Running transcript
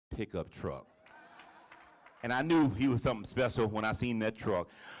pickup truck. And I knew he was something special when I seen that truck.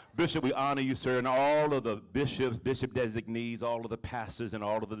 Bishop, we honor you, sir, and all of the bishops, bishop designees, all of the pastors, and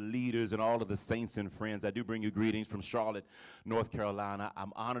all of the leaders, and all of the saints and friends. I do bring you greetings from Charlotte, North Carolina.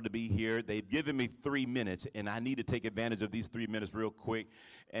 I'm honored to be here. They've given me 3 minutes, and I need to take advantage of these 3 minutes real quick.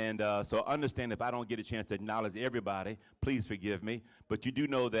 And so understand if I don't get a chance to acknowledge everybody, please forgive me. But you do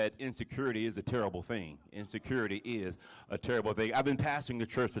know that insecurity is a terrible thing. Insecurity is a terrible thing. I've been pastoring the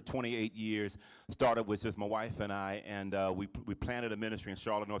church for 28 years, started with just my wife and I, and we planted a ministry in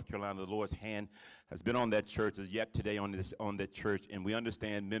Charlotte, North Carolina. The Lord's hand has been on that church, is yet today on that church, and we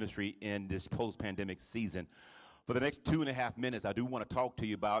understand ministry in this post-pandemic season. For the next 2.5 minutes, I do want to talk to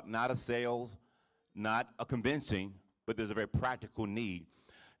you about not a sales, not a convincing, but there's a very practical need.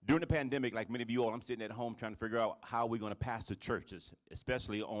 During the pandemic, like many of you all, I'm sitting at home trying to figure out how we're going to pastor churches,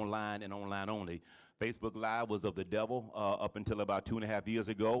 especially online and online only. Facebook Live was of the devil up until about 2.5 years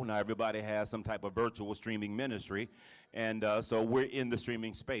ago. Now everybody has some type of virtual streaming ministry, and so we're in the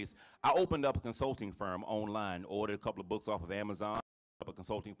streaming space. I opened up a consulting firm online, ordered a couple of books off of Amazon, a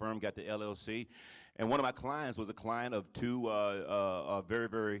consulting firm, got the LLC, and one of my clients was a client of two very,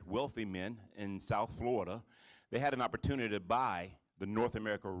 very wealthy men in South Florida. They had an opportunity to buy the North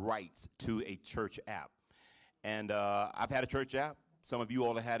America rights to a church app. And I've had a church app. Some of you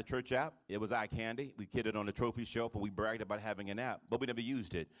all have had a church app. It was eye candy. We kidded on the trophy shelf and we bragged about having an app, but we never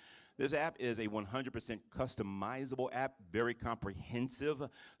used it. This app is a 100% customizable app, very comprehensive.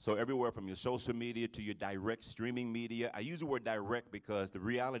 So everywhere from your social media to your direct streaming media. I use the word direct because the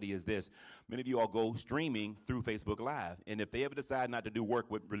reality is this. Many of you all go streaming through Facebook Live. And if they ever decide not to do work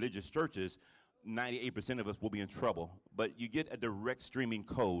with religious churches, 98% of us will be in trouble. But you get a direct streaming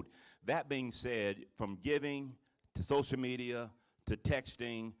code. That being said, from giving to social media, to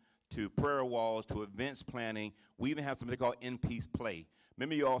texting, to prayer walls, to events planning. We even have something called In-Peace Play.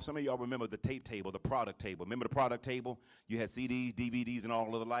 Remember y'all, some of y'all remember the tape table, the product table. Remember the product table? You had CDs, DVDs, and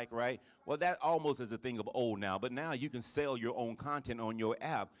all of the like, right? Well, that almost is a thing of old now, but now you can sell your own content on your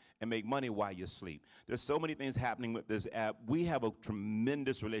app and make money while you sleep. There's so many things happening with this app. We have a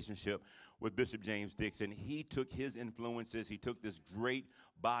tremendous relationship with Bishop James Dixon. He took his influences, he took this great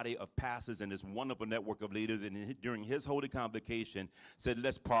body of pastors and this wonderful network of leaders, and during his holy convocation said,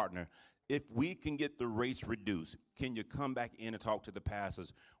 let's partner. If we can get the race reduced, can you come back in and talk to the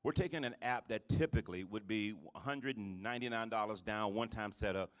pastors? We're taking an app that typically would be $199 down, one-time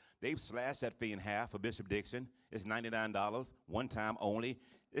setup. They've slashed that fee in half for Bishop Dixon. It's $99, one time only.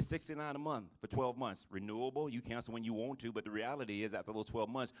 It's $69 a month for 12 months. Renewable, you cancel when you want to, but the reality is after those 12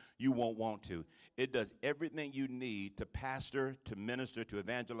 months, you won't want to. It does everything you need to pastor, to minister, to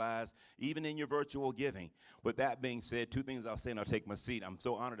evangelize, even in your virtual giving. With that being said, 2 things I'll say and I'll take my seat. I'm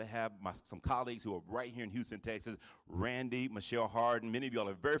so honored to have some colleagues who are right here in Houston, Texas. Randy, Michelle Harden. Many of you all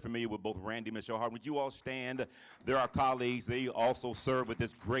are very familiar with both Randy and Michelle Harden. Would you all stand? They're our colleagues. They also serve with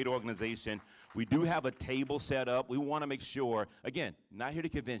this great organization. We do have a table set up. We want to make sure, again, not here to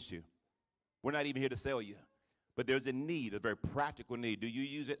convince you. We're not even here to sell you. But there's a need, a very practical need. Do you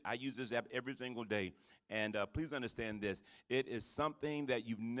use it? I use this app every single day. And please understand this. It is something that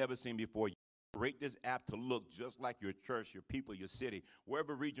you've never seen before. You rate this app to look just like your church, your people, your city,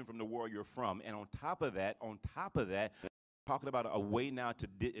 wherever region from the world you're from. And on top of that, talking about a way now to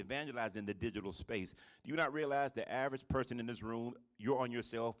evangelize in the digital space. Do you not realize the average person in this room, you're on your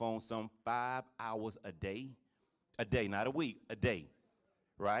cell phone some 5 hours a day? A day, not a week, a day,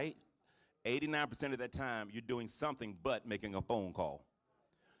 right? 89% of that time, you're doing something but making a phone call.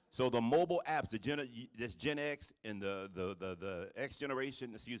 So the mobile apps, this Gen X and the X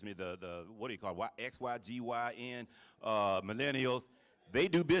generation, excuse me, what do you call it, X, Y, G, Y, N, millennials, they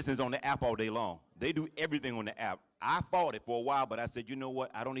do business on the app all day long. They do everything on the app. I fought it for a while, but I said, you know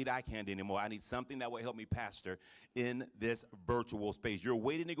what? I don't need eye candy anymore. I need something that will help me pastor in this virtual space. You're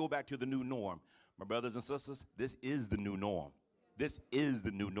waiting to go back to the new norm. My brothers and sisters, this is the new norm. This is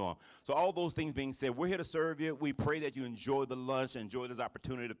the new norm. So all those things being said, we're here to serve you. We pray that you enjoy the lunch, enjoy this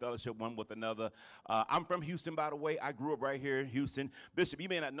opportunity to fellowship one with another. I'm from Houston, by the way. I grew up right here in Houston. Bishop, you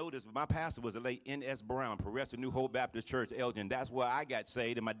may not know this, but my pastor was the late N.S. Brown, Progressive New Hope Baptist Church, Elgin. That's where I got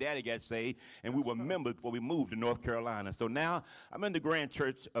saved, and my daddy got saved, and we were members before we moved to North Carolina. So now I'm in the Grand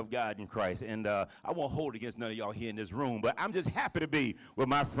Church of God in Christ, and I won't hold against none of y'all here in this room, but I'm just happy to be with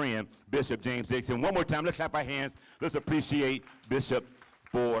my friend, Bishop James Dixon. One more time, let's clap our hands. Let's appreciate Bishop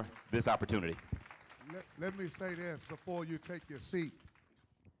for this opportunity. Let me say this before you take your seat.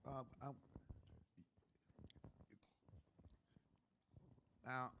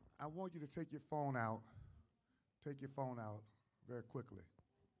 Now, I want you to take your phone out. Take your phone out very quickly.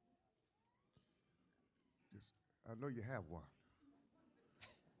 I know you have one.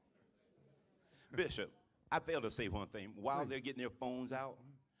 Bishop, I failed to say one thing. While Please. they're getting their phones out,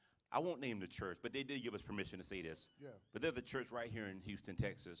 I won't name the church, but they did give us permission to say this. Yeah. But there's a church right here in Houston,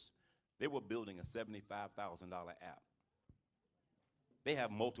 Texas. They were building a $75,000 app. They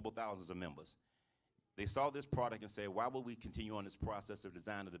have multiple thousands of members. They saw this product and said, why would we continue on this process of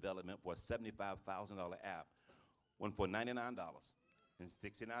design and development for a $75,000 app when for $99 and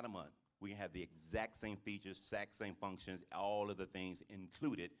 $69 a month, we can have the exact same features, exact same functions, all of the things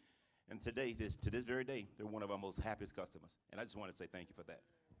included. And today, to this very day, they're one of our most happiest customers. And I just want to say thank you for that.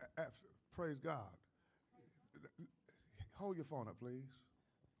 Praise God. Hold your phone up, please.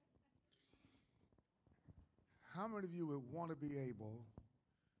 How many of you would want to be able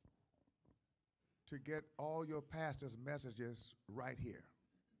to get all your pastor's messages right here?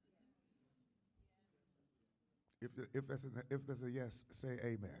 If there's a yes, say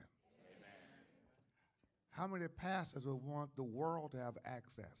amen. Amen. How many pastors would want the world to have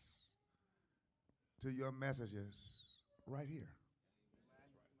access to your messages right here?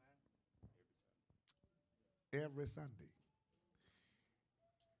 Every Sunday.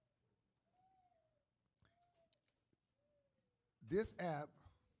 This app,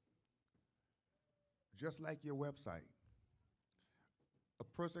 just like your website, a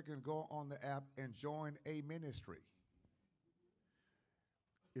person can go on the app and join a ministry.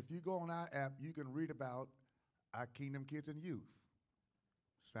 If you go on our app, you can read about our Kingdom Kids and Youth.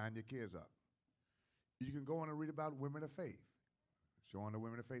 Sign your kids up. You can go on and read about Women of Faith. Join the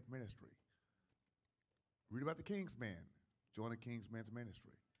Women of Faith ministry. Read about the King's Men. Join the King's Men's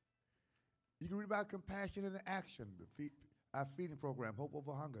ministry. You can read about Compassion in Action, our feeding program, Hope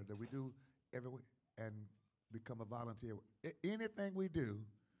Over Hunger, that we do every week, and become a volunteer. Anything we do,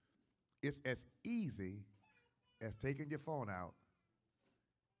 it's as easy as taking your phone out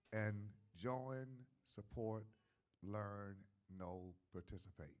and join, support, learn, know,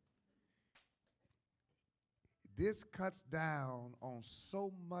 participate. This cuts down on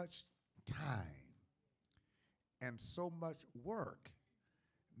so much time and so much work.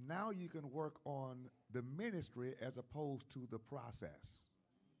 Now you can work on the ministry as opposed to the process.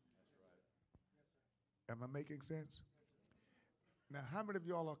 Am I making sense? Now, how many of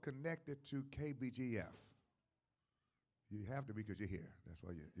y'all are connected to KBGF? You have to be because you're here. That's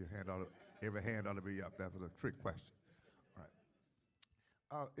why your hand ought to, every hand ought to be up. That was a trick question.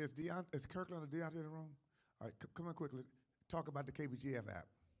 All right. Is Kirkland or Deontay in the room? All right, come on quickly. Talk about the KBGF app.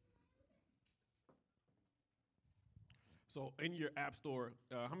 So in your app store,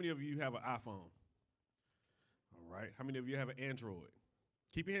 how many of you have an iPhone? All right. How many of you have an Android?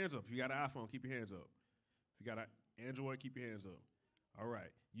 Keep your hands up. If you got an iPhone, keep your hands up. If you got an Android, keep your hands up. All right.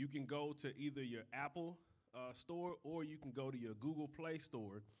 You can go to either your Apple store or you can go to your Google Play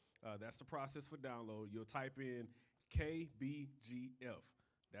store. That's the process for download. You'll type in KBGF.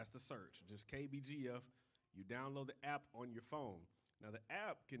 That's the search. Just KBGF. You download the app on your phone. Now, the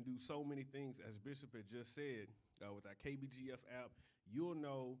app can do so many things, as Bishop had just said. With our KBGF app, you'll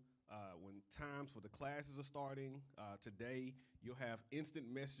know when times for the classes are starting. Today, you'll have instant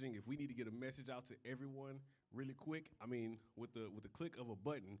messaging. If we need to get a message out to everyone really quick, I mean, with the click of a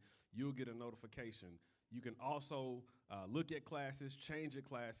button, you'll get a notification. You can also look at classes, change your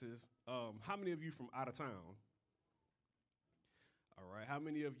classes. How many of you from out of town? All right. How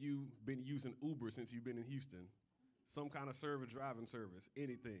many of you been using Uber since you've been in Houston? Some kind of service, driving service,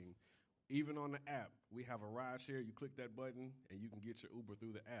 anything. Even on the app, we have a ride share. You click that button, and you can get your Uber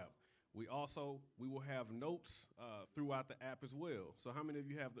through the app. We will have notes throughout the app as well. So how many of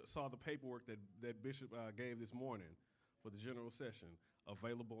you saw the paperwork that Bishop gave this morning for the general session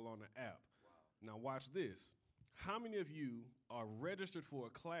available on the app? Wow. Now watch this. How many of you are registered for a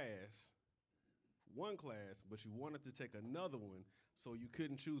class, one class, but you wanted to take another one so you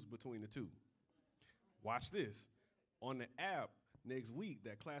couldn't choose between the two? Watch this. On the app, next week,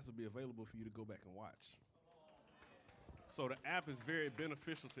 that class will be available for you to go back and watch. So the app is very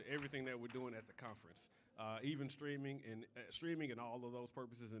beneficial to everything that we're doing at the conference, even streaming and all of those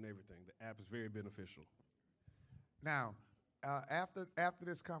purposes and everything. The app is very beneficial. Now, after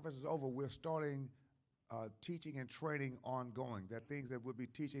this conference is over, we're starting teaching and training ongoing. There are things that we'll be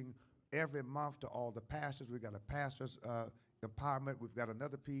teaching every month to all the pastors. We've got a pastor's empowerment. We've got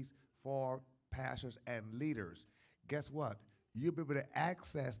another piece for pastors and leaders. Guess what? You'll be able to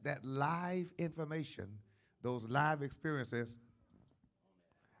access that live information, those live experiences.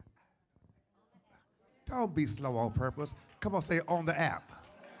 Don't be slow on purpose. Come on, say on the app.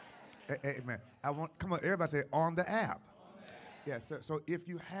 Amen. Come on, everybody say on the app. Yes, so if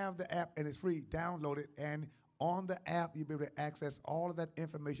you have the app and it's free, download it, and on the app you'll be able to access all of that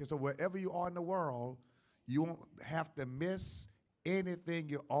information. So wherever you are in the world, you won't have to miss anything,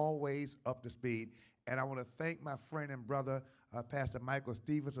 you're always up to speed. And I want to thank my friend and brother, Pastor Michael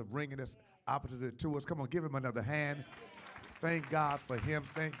Stevens, for bringing this opportunity to us. Come on, give him another hand. Thank God for him.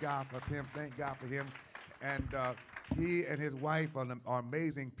 Thank God for him. Thank God for him. And he and his wife are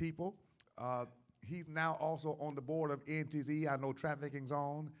amazing people. He's now also on the board of NTZ, I know Trafficking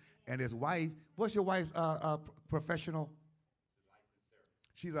Zone. And his wife, what's your wife's professional?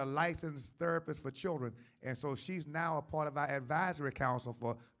 She's a licensed therapist for children. And so she's now a part of our advisory council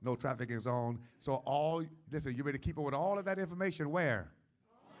for No Trafficking Zone. So listen, you better keep up with all of that information where?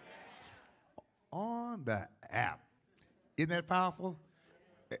 On the app. Isn't that powerful?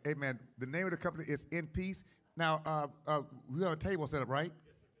 Amen. The name of the company is In Peace. Now, we have a table set up, right?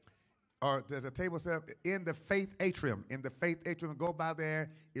 Or there's a table set up in the Faith Atrium. In the Faith Atrium, go by there.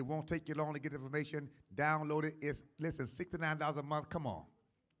 It won't take you long to get information. Download it. It's, listen, $69 a month. Come on.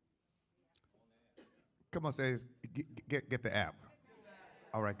 Come on, says, get the app.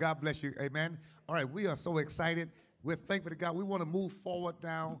 All right, God bless you, amen. All right, we are so excited. We're thankful to God. We want to move forward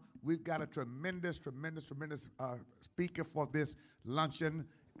now. We've got a tremendous speaker for this luncheon.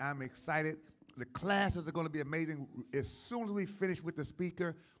 I'm excited. The classes are going to be amazing. As soon as we finish with the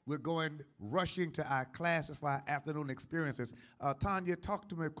speaker, we're going rushing to our classes for our afternoon experiences. Tanya, talk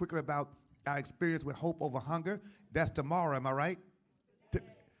to me quickly about our experience with Hope Over Hunger. That's tomorrow, am I right?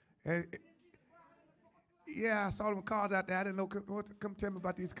 Yeah, I saw them cars out there. I didn't know. Come tell me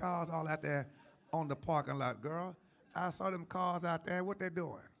about these cars all out there on the parking lot, girl. I saw them cars out there. What they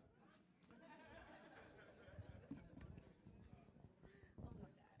doing?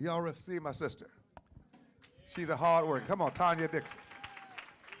 You already see my sister. She's a hard worker. Come on, Tanya Dixon.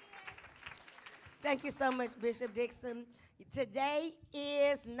 Thank you so much, Bishop Dixon. Today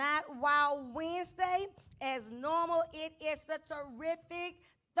is not Wild Wednesday. As normal, it is a terrific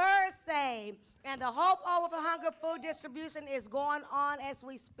Thursday. And the Hope Over Hunger food distribution is going on as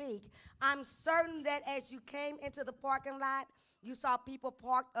we speak. I'm certain that as you came into the parking lot, you saw people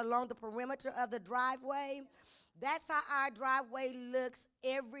parked along the perimeter of the driveway. That's how our driveway looks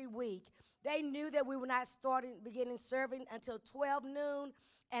every week. They knew that we were not beginning serving until 12 noon,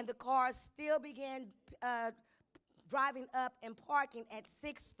 and the cars still began driving up and parking at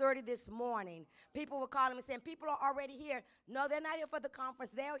 6:30 this morning. People were calling me saying, people are already here. No, they're not here for the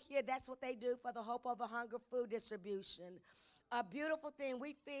conference. They're here. That's what they do for the Hope Over Hunger food distribution. A beautiful thing.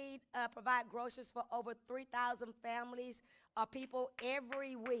 We provide groceries for over 3,000 families or people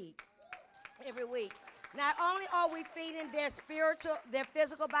every week. Every week. Not only are we feeding their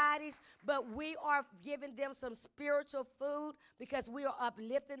physical bodies, but we are giving them some spiritual food because we are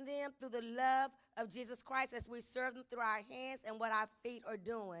uplifting them through the love of Jesus Christ as we serve them through our hands and what our feet are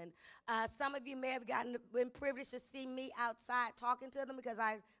doing. Some of you may have been privileged to see me outside talking to them because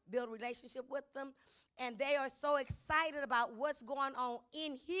I build a relationship with them, and they are so excited about what's going on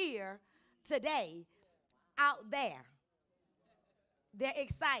in here today, out there. They're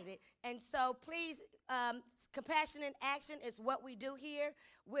excited. And so please, compassion in action is what we do here.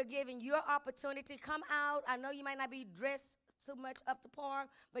 We're giving you an opportunity. Come out. I know you might not be dressed too much up to par,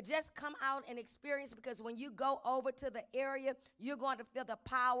 but just come out and experience, because when you go over to the area, you're going to feel the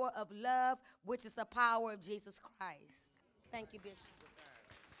power of love, which is the power of Jesus Christ. Thank you, Bishop.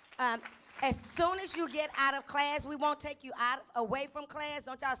 As soon as you get out of class, we won't take you away from class.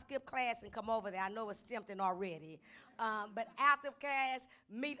 Don't y'all skip class and come over there. I know it's tempting already. But after class,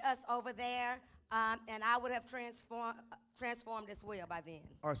 meet us over there, and I would have transformed as well by then.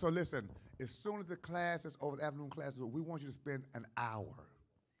 All right, so listen, as soon as the class is over, the afternoon class is over, we want you to spend an hour.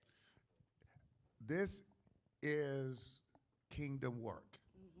 This is kingdom work,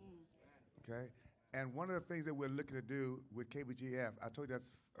 okay? And one of the things that we're looking to do with KBGF, I told you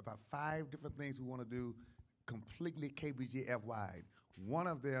that's about 5 different things we want to do completely KBGF-wide. One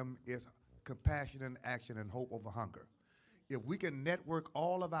of them is compassion and action and hope over hunger. If we can network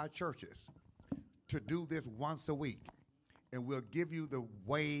all of our churches to do this once a week, and we'll give you the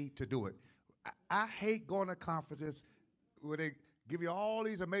way to do it. I hate going to conferences where they give you all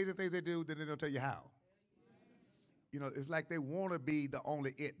these amazing things they do, then they don't tell you how. You know, it's like they want to be the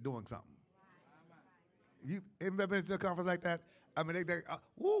only it doing something. You ever been to a conference like that? I mean,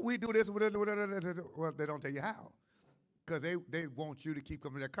 we do this, well, they don't tell you how. Because they want you to keep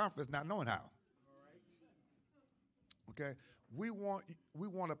coming to their conference not knowing how. Okay? We want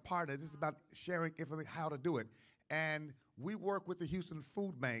a partner. This is about sharing information, how to do it. And we work with the Houston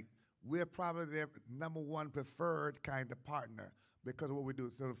Food Bank. We're probably their #1 preferred kind of partner because of what we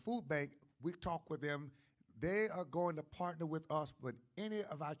do. So the food bank, we talk with them. They are going to partner with us with any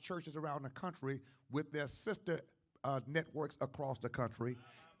of our churches around the country with their sister networks across the country.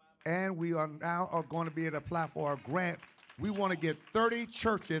 And we are now going to be able to apply for a grant We want to get 30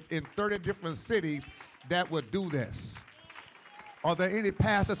 churches in 30 different cities that would do this. Are there any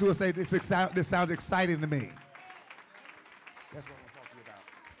pastors who will say, this sounds exciting to me? That's what I'm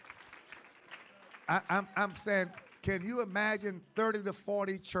talking about. I'm saying, can you imagine 30 to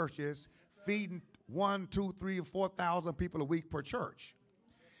 40 churches feeding 1, 2, 3, or 4,000 people a week per church?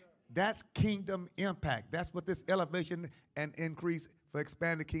 That's kingdom impact. That's what this elevation and increase for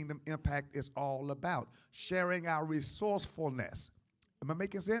expanded kingdom impact is all about. Sharing our resourcefulness. Am I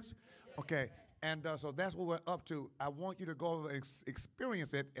making sense? Okay. And so that's what we're up to. I want you to go over and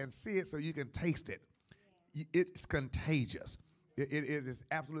experience it and see it so you can taste it. It's contagious. It is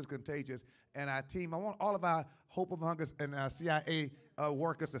absolutely contagious. And our team, I want all of our Hope of Hunger and our CIA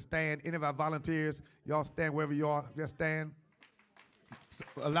workers to stand. Any of our volunteers, y'all stand wherever you are. Just stand. So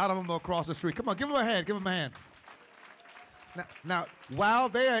a lot of them are across the street. Come on, give them a hand. Give them a hand. Now, while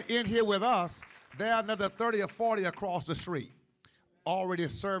they are in here with us, there are another 30 or 40 across the street already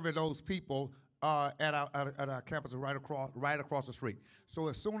serving those people at our campus right across the street. So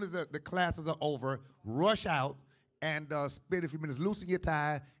as soon as the classes are over, rush out and spend a few minutes, loosen your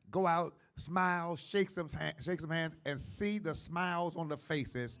tie, go out, smile, shake some hands, and see the smiles on the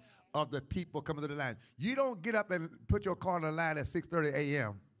faces of the people coming to the line. You don't get up and put your car on the line at 6:30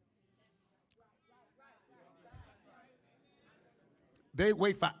 a.m. They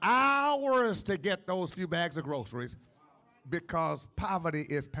wait for hours to get those few bags of groceries because poverty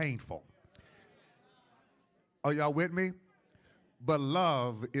is painful. Are y'all with me? But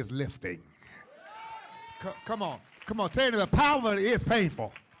love is lifting. Come on. Tell you that poverty is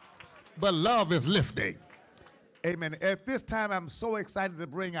painful, but love is lifting. Amen. At this time, I'm so excited to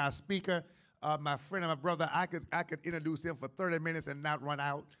bring our speaker, my friend and my brother. I could introduce him for 30 minutes and not run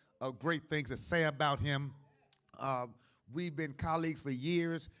out of great things to say about him. We've been colleagues for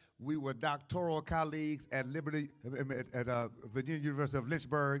years. We were doctoral colleagues at Virginia University of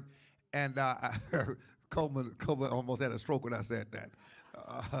Lynchburg, and Coleman almost had a stroke when I said that.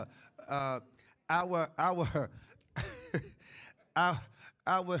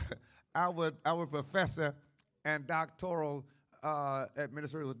 Our professor and doctoral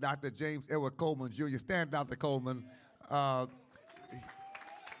administrator was Dr. James Edward Coleman, Jr. Stand, Dr. Coleman.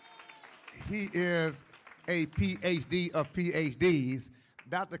 He is a PhD of PhDs.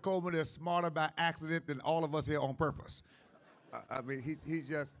 Dr. Coleman is smarter by accident than all of us here on purpose. I mean, he's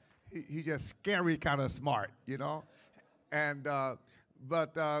just scary kind of smart, you know. And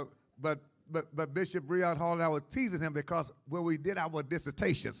but Bishop Brehon Hall and I were teasing him because when we did our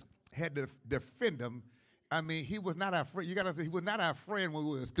dissertations, had to defend him. I mean, he was not our friend. You gotta say he was not our friend when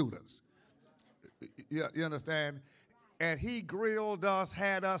we were students. You understand? And he grilled us,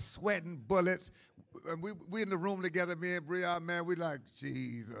 had us sweating bullets. And we in the room together, me and Brehon, man, we like,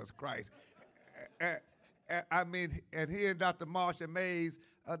 Jesus Christ. I mean, and he and Dr. Marsha Mays,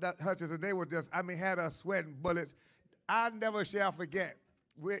 Dr. Hutchinson, they were just, I mean, had us sweating bullets. I never shall forget.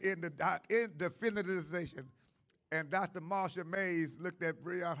 We're in defending the decision, and Dr. Marsha Mays looked at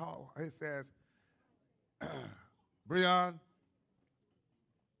Brehon Hall. He says, Brehon,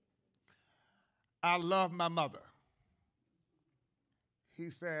 I love my mother. He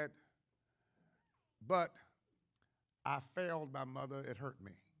said, but I failed my mother, it hurt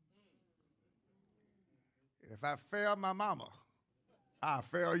me. If I fail my mama, I'll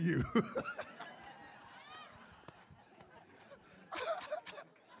fail you.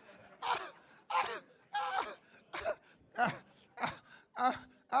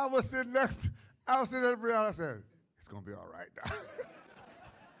 I was sitting at Brehon. I said, it's going to be all right now.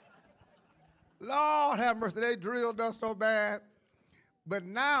 Lord have mercy, they drilled us so bad. But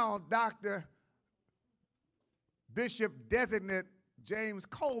now Dr. Bishop Designate James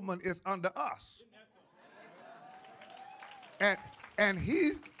Coleman is under us. And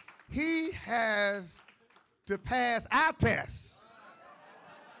he has to pass our test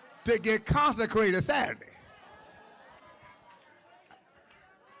to get consecrated Saturday.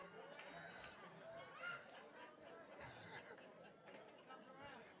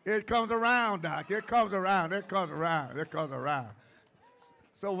 It comes around, Doc. It comes around.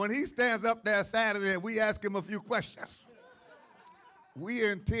 So when he stands up there Saturday and we ask him a few questions, we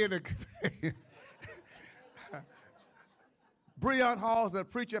intend to. Brehon Hall is a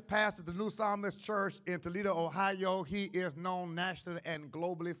preacher pastor at the New Psalmist Church in Toledo, Ohio. He is known nationally and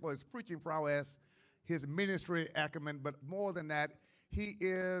globally for his preaching prowess, his ministry acumen, but more than that, he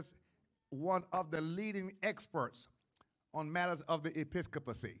is one of the leading experts on matters of the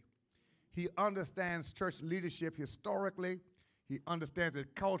episcopacy. He understands church leadership historically, he understands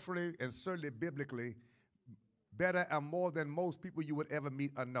it culturally, and certainly biblically, better and more than most people you would ever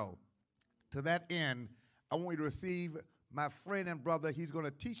meet or know. To that end, I want you to receive my friend and brother. He's going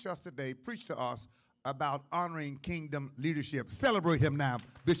to teach us today, preach to us about honoring kingdom leadership. Celebrate him now,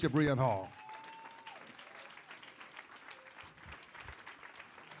 Bishop Brehon Hall.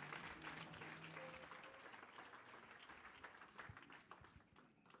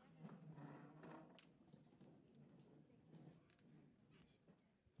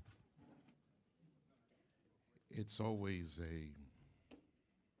 It's always a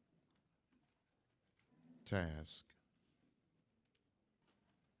task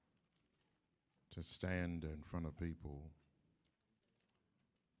to stand in front of people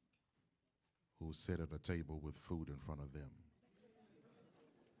who sit at a table with food in front of them.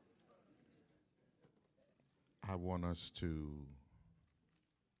 I want us to,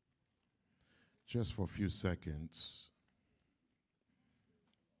 just for a few seconds,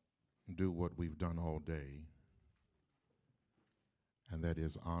 do what we've done all day, and that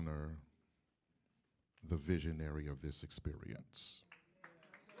is honor the visionary of this experience.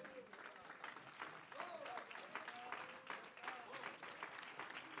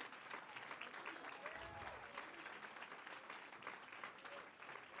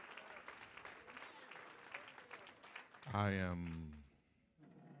 I am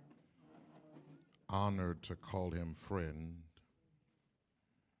honored to call him friend,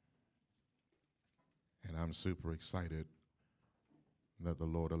 and I'm super excited that the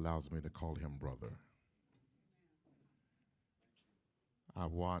Lord allows me to call him brother. I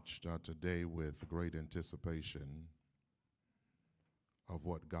watched today with great anticipation of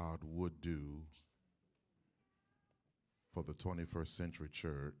what God would do for the 21st century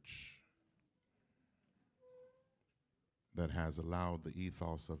church that has allowed the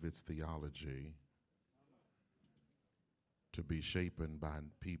ethos of its theology to be shapen by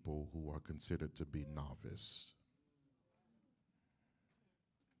people who are considered to be novice.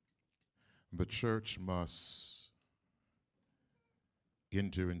 The church must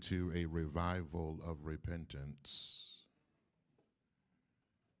enter into a revival of repentance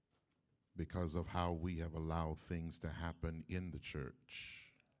because of how we have allowed things to happen in the church.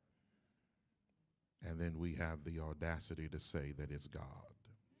 And then we have the audacity to say that it's God.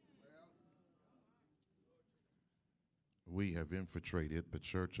 We have infiltrated the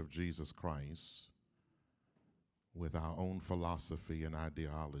Church of Jesus Christ with our own philosophy and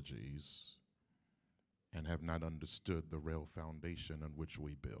ideologies and have not understood the real foundation on which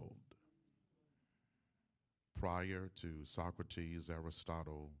we build. Prior to Socrates,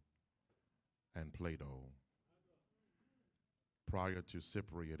 Aristotle, and Plato, prior to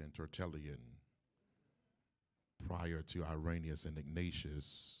Cyprian and Tertullian, prior to Irenaeus and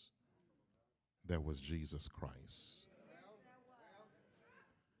Ignatius, there was Jesus Christ.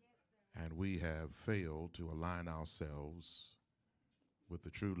 And we have failed to align ourselves with the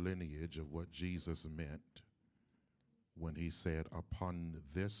true lineage of what Jesus meant when he said, "Upon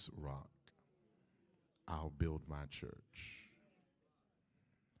this rock, I'll build my church."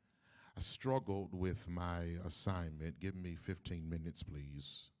 I struggled with my assignment. Give me 15 minutes,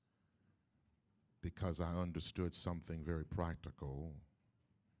 please, because I understood something very practical.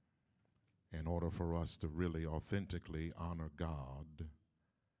 In order for us to really authentically honor God,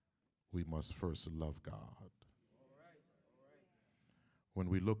 we must first love God. When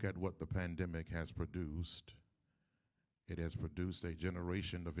we look at what the pandemic has produced, it has produced a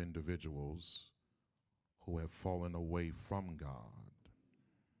generation of individuals who have fallen away from God,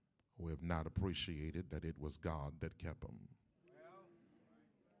 who have not appreciated that it was God that kept them.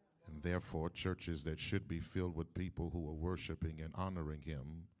 And therefore, churches that should be filled with people who are worshiping and honoring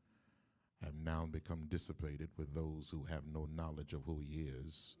him have now become dissipated with those who have no knowledge of who he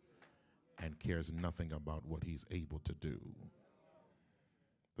is and cares nothing about what he's able to do.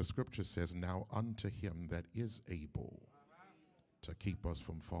 The scripture says, "Now unto him that is able to keep us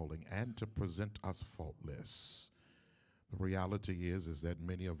from falling and to present us faultless." The reality is that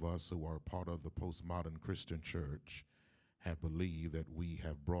many of us who are part of the postmodern Christian church have believed that we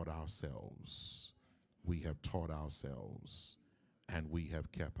have brought ourselves, we have taught ourselves, and we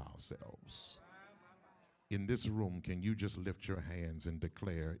have kept ourselves. In this room, can you just lift your hands and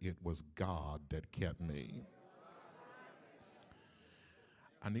declare, "It was God that kept me"?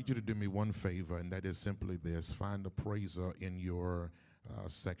 I need you to do me one favor, and that is simply this. Find a praiser in your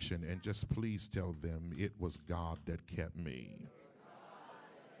section and just please tell them, "It was God that kept me."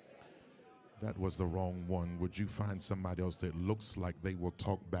 That was the wrong one. Would you find somebody else that looks like they will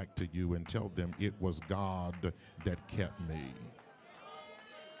talk back to you and tell them, "It was God that kept me"?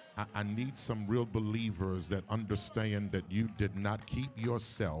 I need some real believers that understand that you did not keep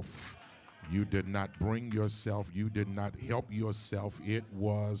yourself. You did not bring yourself. You did not help yourself. It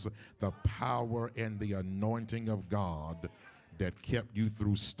was the power and the anointing of God that kept you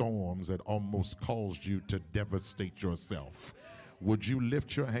through storms that almost caused you to devastate yourself. Would you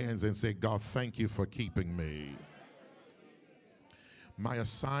lift your hands and say, God, thank you for keeping me? My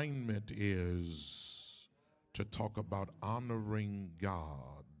assignment is to talk about honoring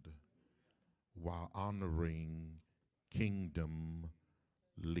God while honoring kingdom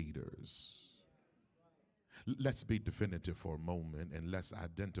leaders. Let's be definitive for a moment and let's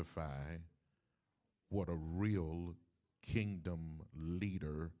identify what a real kingdom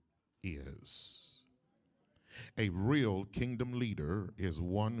leader is. A real kingdom leader is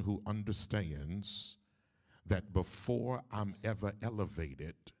one who understands that before I'm ever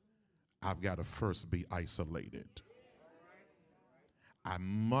elevated, I've got to first be isolated. I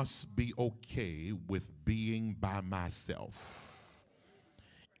must be okay with being by myself.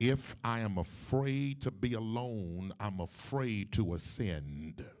 If I am afraid to be alone, I'm afraid to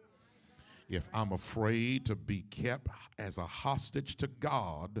ascend. If I'm afraid to be kept as a hostage to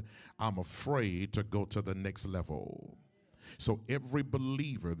God, I'm afraid to go to the next level. So every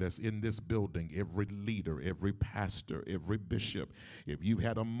believer that's in this building, every leader, every pastor, every bishop, if you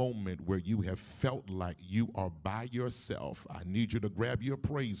had a moment where you have felt like you are by yourself, I need you to grab your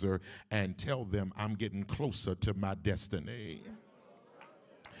praiser and tell them, I'm getting closer to my destiny.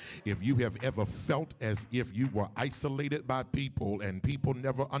 If you have ever felt as if you were isolated by people and people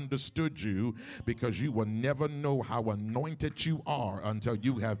never understood you because you will never know how anointed you are until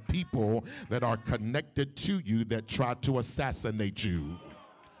you have people that are connected to you that try to assassinate you.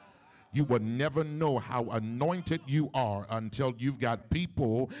 You will never know how anointed you are until you've got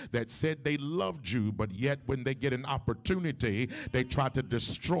people that said they loved you, but yet when they get an opportunity, they try to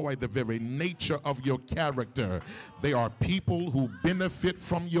destroy the very nature of your character. They are people who benefit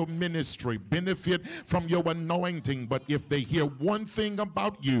from your ministry, benefit from your anointing, but if they hear one thing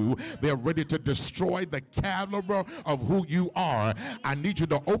about you, they're ready to destroy the caliber of who you are. I need you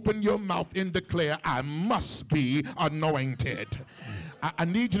to open your mouth and declare, I must be anointed. I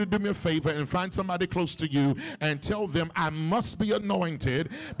need you to do me a favor and find somebody close to you and tell them I must be anointed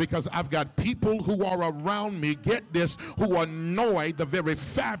because I've got people who are around me, get this, who annoy the very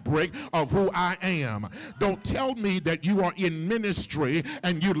fabric of who I am. Don't tell me that you are in ministry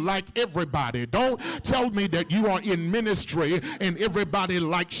and you like everybody. Don't tell me that you are in ministry and everybody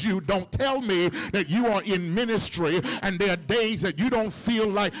likes you. Don't tell me that you are in ministry and there are days that you don't feel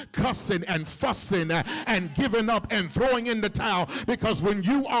like cussing and fussing and giving up and throwing in the towel, because when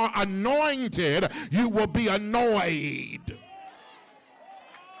you are anointed, you will be annoyed.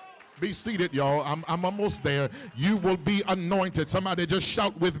 Be seated, y'all. I'm almost there. You will be anointed. Somebody just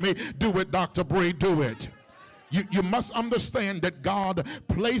shout with me, do it, Dr. Bree, do it. You must understand that God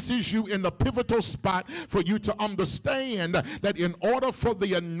places you in the pivotal spot for you to understand that in order for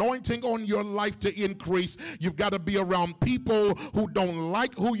the anointing on your life to increase, you've got to be around people who don't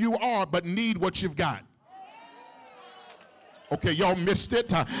like who you are but need what you've got. Okay, y'all missed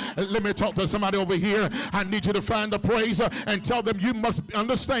it. Let me talk to somebody over here. I need you to find a praise and tell them you must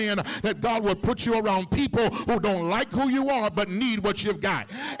understand that God will put you around people who don't like who you are but need what you've got.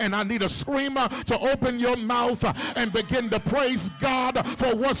 And I need a screamer to open your mouth and begin to praise God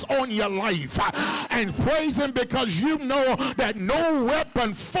for what's on your life. And praise him because you know that no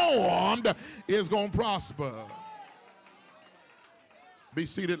weapon formed is going to prosper. Be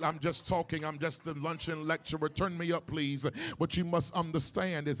seated. I'm just talking. I'm just the luncheon lecturer. Turn me up, please. What you must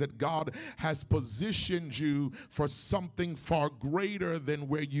understand is that God has positioned you for something far greater than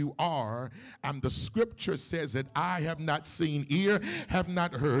where you are. And the scripture says that eye have not seen, ear have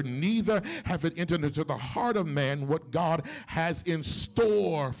not heard, neither have it entered into the heart of man what God has in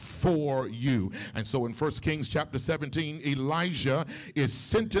store for you. And so in 1 Kings chapter 17, Elijah is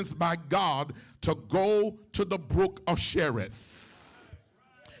sentenced by God to go to the brook of Cherith.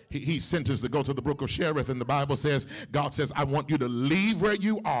 He's sentenced to go to the brook of Cherith, and the Bible says, God says, I want you to leave where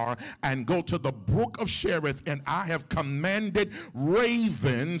you are and go to the brook of Cherith, and I have commanded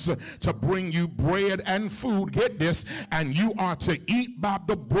ravens to bring you bread and food, get this, and you are to eat by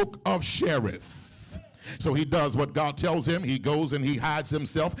the brook of Cherith. So he does what God tells him. He goes and he hides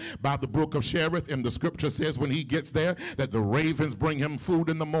himself by the brook of Cherith. And the scripture says when he gets there that the ravens bring him food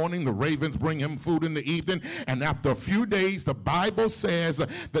in the morning, the ravens bring him food in the evening. And after a few days, the Bible says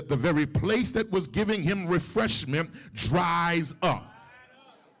that the very place that was giving him refreshment dries up.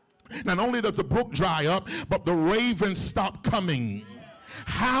 Not only does the brook dry up, but the ravens stop coming.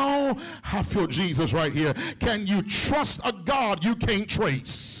 How, I feel Jesus right here, can you trust a God you can't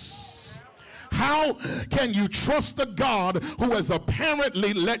trace? How can you trust a God who has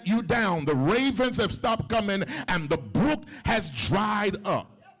apparently let you down? The ravens have stopped coming and the brook has dried up.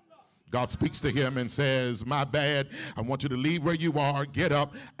 God speaks to him and says, my bad, I want you to leave where you are, get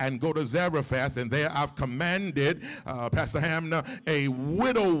up and go to Zarephath, and there I've commanded, Pastor Hamner, a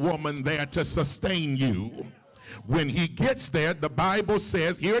widow woman there to sustain you. When he gets there, the Bible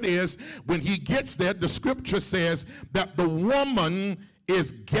says, here it is, when he gets there, the scripture says that the woman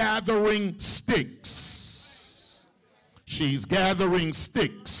is gathering sticks. She's gathering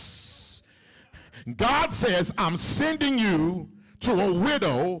sticks. God says, I'm sending you to a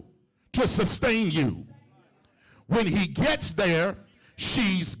widow to sustain you. When he gets there,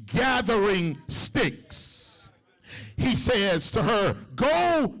 she's gathering sticks. He says to her,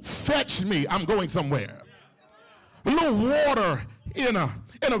 go fetch me. I'm going somewhere. A little water in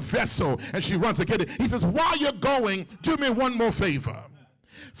a vessel, and she runs to get it. He says, while you're going, do me one more favor.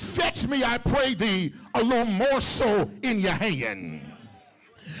 Fetch me, I pray thee, a little morsel in your hand.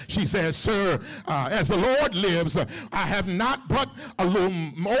 She says, sir, as the Lord lives, I have not but a little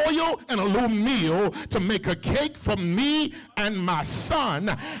oil and a little meal to make a cake for me and my son,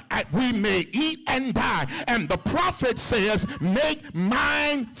 that we may eat and die. And the prophet says, make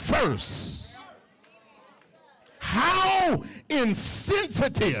mine first. How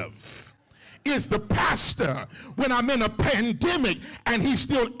insensitive is the pastor when I'm in a pandemic and he's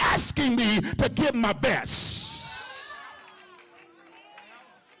still asking me to give my best?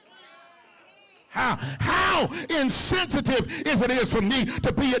 How insensitive is for me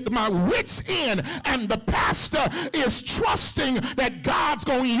to be at my wit's end, and the pastor is trusting that God's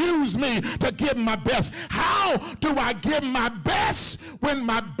going to use me to give my best. How do I give my best when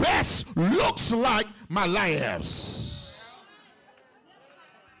my best looks like my last?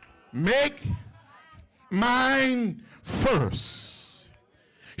 Make mine first.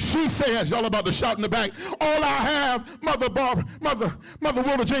 She says, y'all about to shout in the back, all I have, Mother Barbara, Mother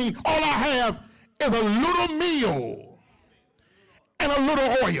Wilda Jean, all I have is a little meal and a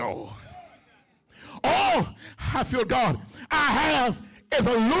little oil. All I feel God, I have is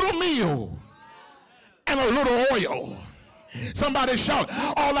a little meal and a little oil. Somebody shout,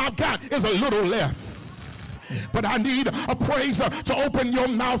 all I've got is a little left. But I need a praiser to open your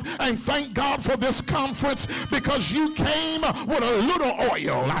mouth and thank God for this conference, because you came with a little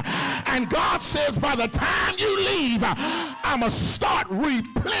oil. And God says by the time you leave, I'm going to start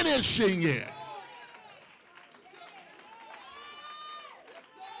replenishing it.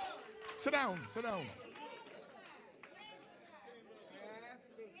 Sit down, sit down.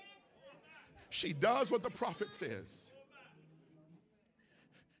 She does what the prophet says.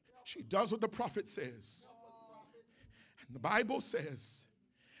 She does what the prophet says. And the Bible says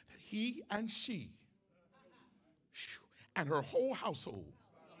that he and she and her whole household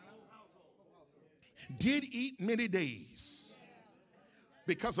did eat many days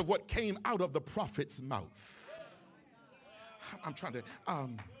because of what came out of the prophet's mouth. I'm trying to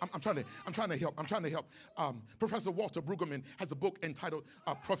help. Professor Walter Brueggemann has a book entitled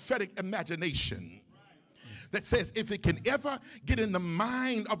Prophetic Imagination that says if it can ever get in the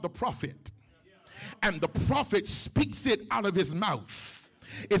mind of the prophet and the prophet speaks it out of his mouth,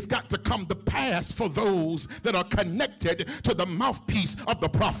 it's got to come to pass for those that are connected to the mouthpiece of the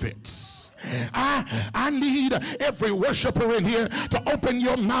prophets. I need every worshiper in here to open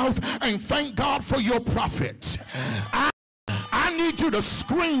your mouth and thank God for your prophet. I need you to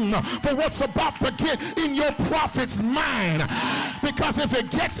scream for what's about to get in your prophet's mind, because if it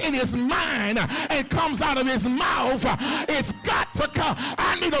gets in his mind and comes out of his mouth, it's got to come.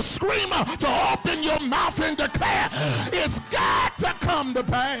 I need a screamer to open your mouth and declare it's got to come to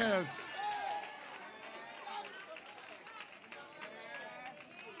pass.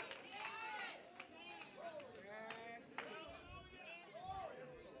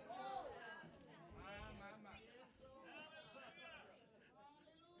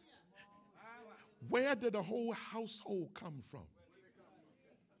 Where did the whole household come from?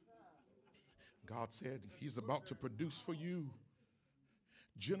 God said he's about to produce for you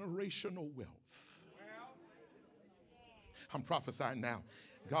generational wealth. I'm prophesying now.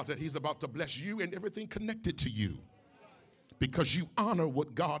 God said he's about to bless you and everything connected to you because you honor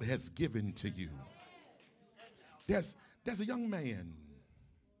what God has given to you. There's a young man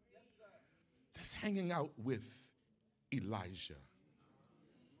that's hanging out with Elijah.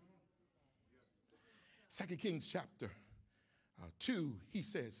 2 Kings chapter 2, he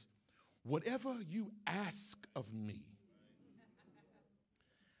says, whatever you ask of me,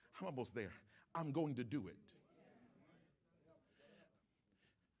 I'm almost there, I'm going to do it.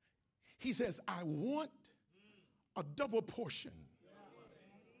 He says, I want a double portion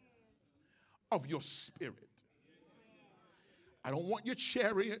of your spirit. I don't want your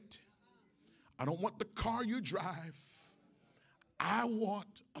chariot. I don't want the car you drive. I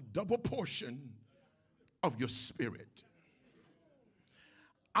want a double portion of your spirit.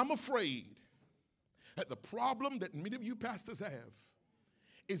 I'm afraid that the problem that many of you pastors have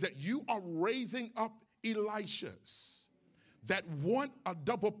is that you are raising up Elishas that want a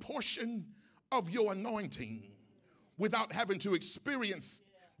double portion of your anointing without having to experience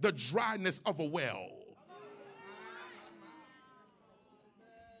the dryness of a well.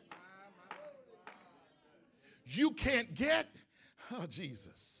 You can't get, oh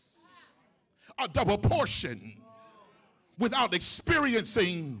Jesus, a double portion without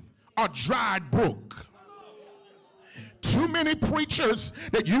experiencing a dried brook. Too many preachers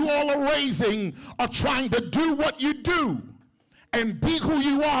that you all are raising are trying to do what you do and be who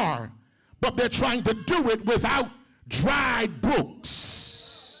you are, but they're trying to do it without dried brooks.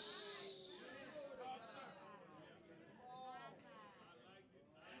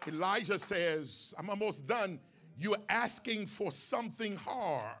 Elijah says, I'm almost done. You're asking for something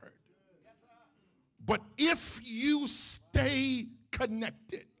hard. But if you stay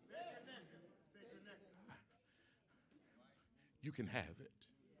connected, you can have it.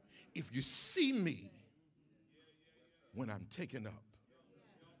 If you see me when I'm taken up,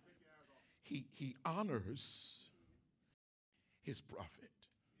 he honors his prophet.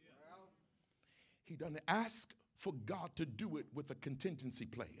 He doesn't ask for God to do it with a contingency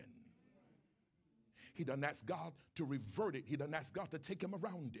plan. He doesn't ask God to revert it. He doesn't ask God to take him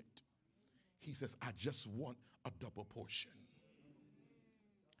around it. He says, I just want a double portion.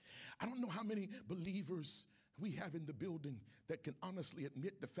 I don't know how many believers we have in the building that can honestly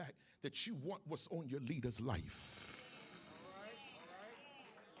admit the fact that you want what's on your leader's life.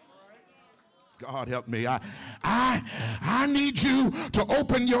 God help me. I need you to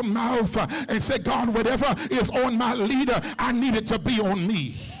open your mouth and say, God, whatever is on my leader, I need it to be on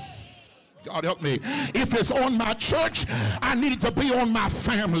me. God help me. If it's on my church, I need it to be on my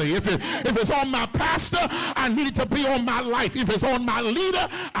family. If it's on my pastor, I need it to be on my life. If it's on my leader,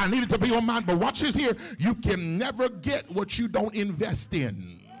 I need it to be on mine. But watch this here. You can never get what you don't invest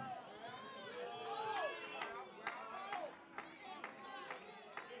in.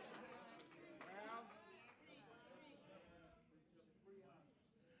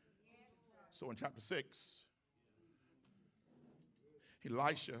 So in chapter 6,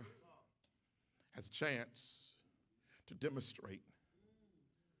 Elisha has a chance to demonstrate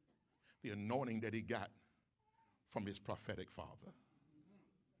the anointing that he got from his prophetic father.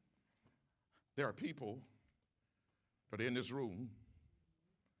 There are people that are in this room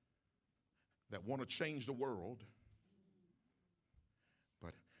that want to change the world,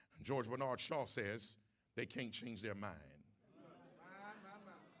 but George Bernard Shaw says they can't change their mind.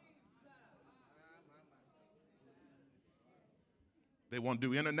 They want to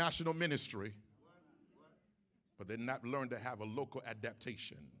do international ministry, but they're not learned to have a local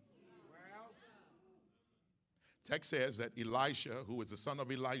adaptation. Text says that Elisha, who is the son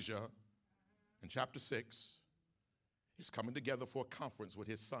of Elijah, in chapter 6, is coming together for a conference with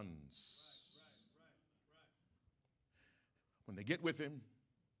his sons. When they get with him,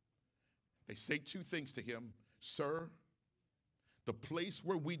 they say two things to him. Sir, the place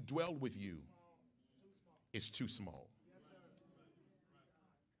where we dwell with you is too small.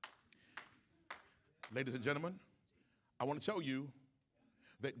 Ladies and gentlemen, I want to tell you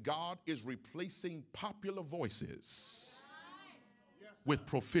that God is replacing popular voices with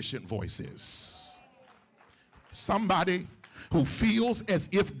proficient voices. Somebody who feels as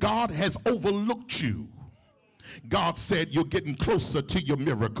if God has overlooked you. God said you're getting closer to your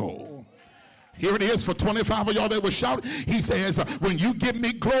miracle. Here it is for 25 of y'all that will shout. He says, when you give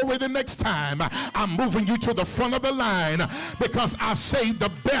me glory the next time, I'm moving you to the front of the line because I've saved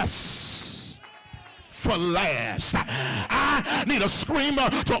the best for last. I need a screamer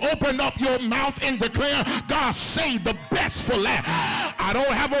to open up your mouth and declare, God saved the best for last. I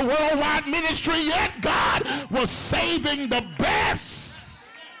don't have a worldwide ministry yet. God was saving the best.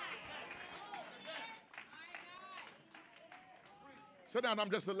 Sit down,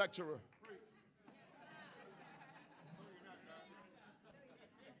 I'm just a lecturer.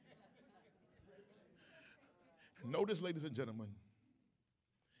 Notice, ladies and gentlemen,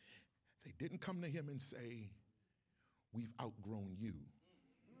 they didn't come to him and say, we've outgrown you.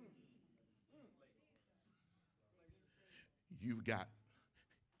 You've got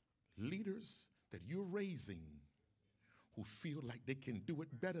leaders that you're raising who feel like they can do it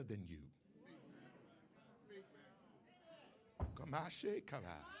better than you.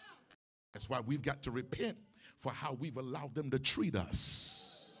 That's why we've got to repent for how we've allowed them to treat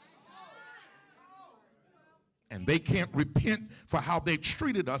us. And they can't repent for how they've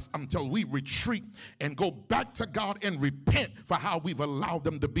treated us until we retreat and go back to God and repent for how we've allowed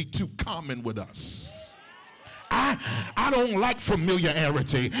them to be too common with us. I don't like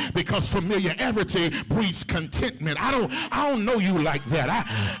familiarity, because familiarity breeds contentment. I don't know you like that.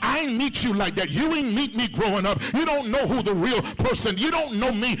 I ain't meet you like that. You ain't meet me growing up. You don't know who the real person. You don't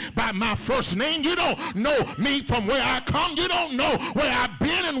know me by my first name. You don't know me from where I come. You don't know where I've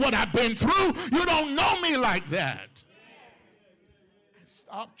been and what I've been through. You don't know me like that.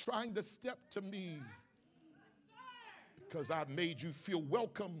 Stop trying to step to me because I've made you feel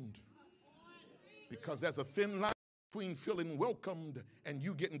welcomed. Because there's a thin line between feeling welcomed and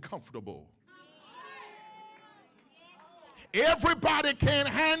you getting comfortable. Everybody can't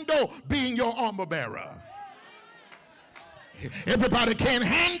handle being your armor bearer. Everybody can't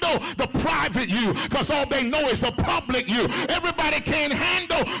handle the private you, because all they know is the public you. Everybody can't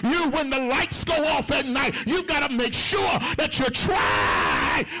handle you when the lights go off at night. You got to make sure that you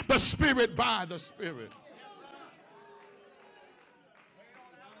try the Spirit by the Spirit.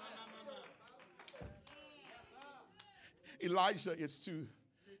 Elijah is to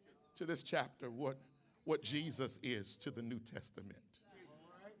this chapter what Jesus is to the New Testament.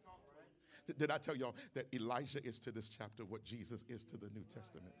 Did I tell y'all that Elijah is to this chapter what Jesus is to the New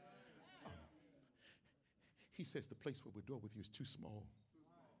Testament? He says the place where we dwell with you is too small.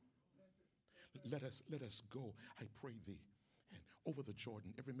 Let us go, I pray thee, and over the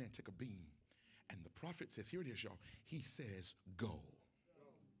Jordan, every man take a beam. And the prophet says, here it is, y'all. He says, go.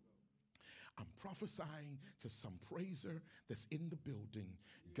 I'm prophesying to some praiser that's in the building.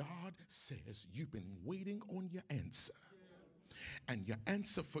 God says you've been waiting on your answer. And your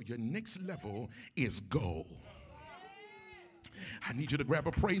answer for your next level is go. I need you to grab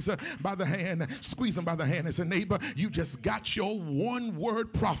a praiser by the hand, squeeze him by the hand as a neighbor. You just got your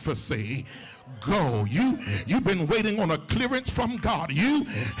one-word prophecy. Go. You've been waiting on a clearance from God. You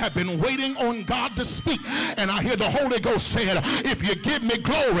have been waiting on God to speak. And I hear the Holy Ghost saying, if you give me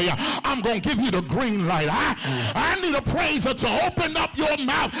glory, I'm going to give you the green light. I need a praiser to open up your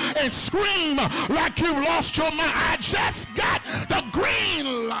mouth and scream like you lost your mind. I just got the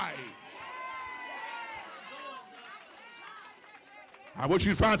green light. I want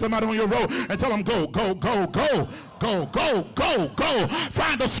you to find somebody on your road and tell them go, go, go, go, go, go, go, go.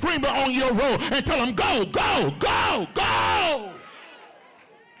 Find a screamer on your road and tell them go, go, go, go.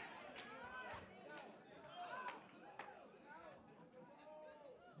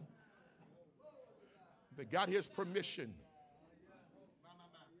 They got his permission.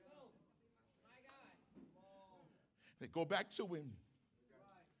 They go back to him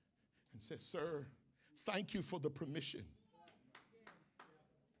and say, sir, thank you for the permission.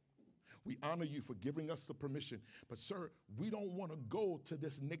 We honor you for giving us the permission. But, sir, we don't want to go to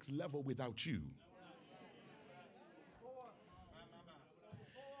this next level without you.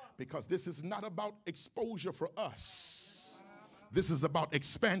 Because this is not about exposure for us. This is about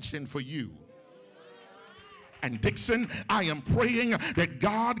expansion for you. And Dixon, I am praying that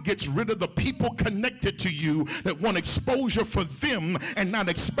God gets rid of the people connected to you that want exposure for them and not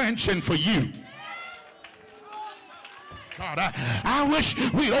expansion for you. God, I wish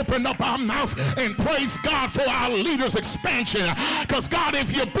we opened up our mouth and praise God for our leader's expansion. Because God,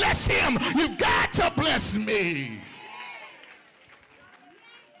 if you bless him, you've got to bless me.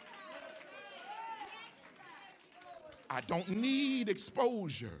 I don't need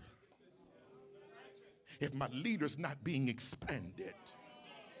exposure if my leader's not being expanded.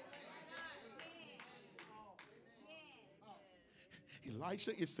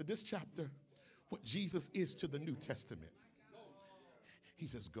 Elisha is to this chapter what Jesus is to the New Testament. He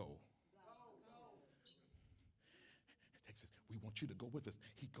says, go. Texas, we want you to go with us.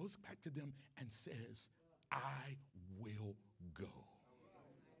 He goes back to them and says, I will go.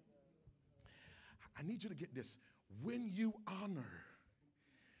 I need you to get this. When you honor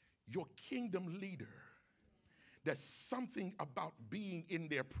your kingdom leader, there's something about being in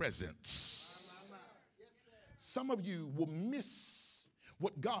their presence. Some of you will miss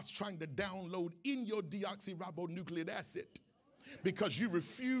what God's trying to download in your deoxyribonucleic acid because you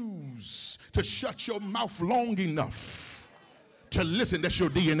refuse to shut your mouth long enough to listen. That's your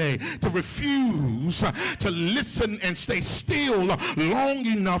DNA. To refuse to listen and stay still long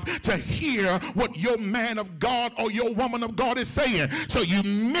enough to hear what your man of God or your woman of God is saying. So you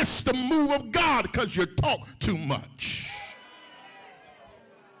miss the move of God because you talk too much.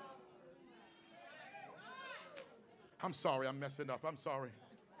 I'm sorry, I'm messing up. I'm sorry.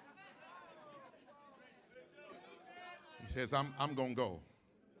 He says, I'm going to go.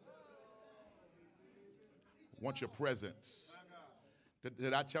 Want your presence.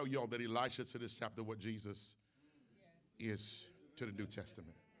 Did I tell y'all that Elisha to this chapter what Jesus is to the New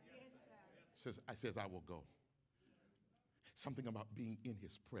Testament. Says, I will go. Something about being in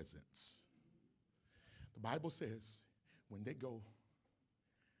his presence. The Bible says when they go,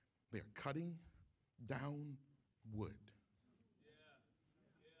 they're cutting down wood.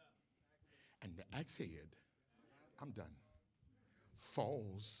 And the axe head, I'm done,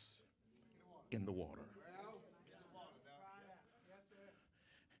 falls in the water.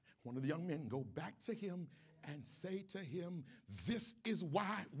 One of the young men go back to him and say to him, this is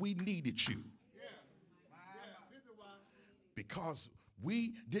why we needed you. Because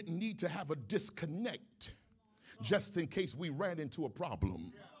we didn't need to have a disconnect just in case we ran into a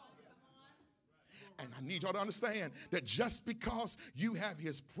problem. And I need y'all to understand that just because you have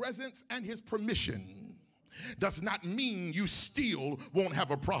his presence and his permission does not mean you still won't have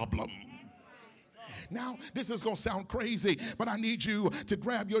a problem. Now, this is going to sound crazy, but I need you to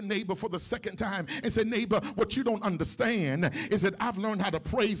grab your neighbor for the second time and say, neighbor, what you don't understand is that I've learned how to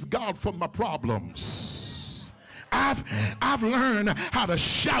praise God for my problems. I've learned how to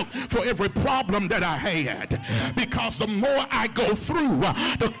shout for every problem that I had, because the more I go through,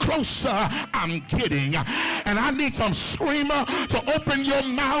 the closer I'm getting. And I need some screamer to open your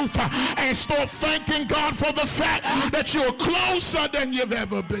mouth and start thanking God for the fact that you're closer than you've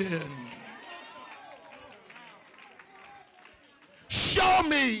ever been. Show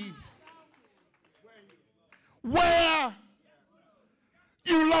me where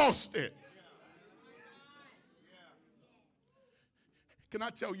you lost it. Can I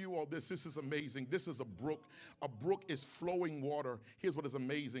tell you all this? This is amazing. This is a brook. A brook is flowing water. Here's what is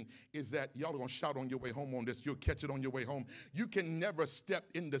amazing is that y'all are going to shout on your way home on this. You'll catch it on your way home. You can never step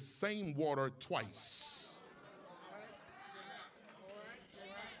in the same water twice.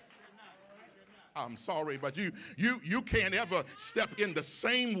 I'm sorry, but you can't ever step in the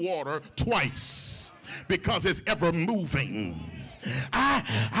same water twice because it's ever moving.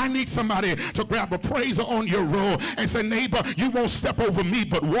 I need somebody to grab a praiser on your row and say, neighbor, you won't step over me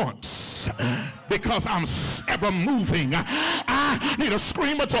but once because I'm ever moving. I need a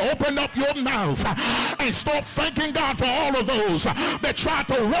screamer to open up your mouth and start thanking God for all of those that tried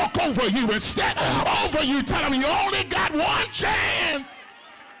to walk over you and step over you. Tell them you only got one chance.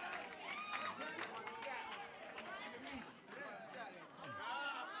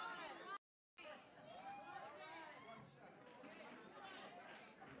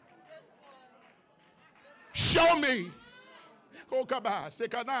 Show me.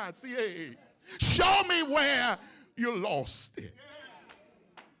 Show me where you lost it.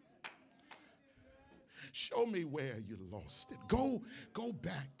 Show me where you lost it. Go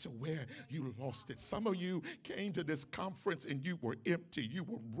back to where you lost it. Some of you came to this conference and you were empty. You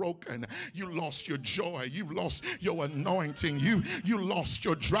were broken. You lost your joy. You lost your anointing. You lost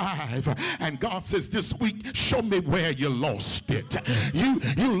your drive. And God says this week, show me where you lost it. You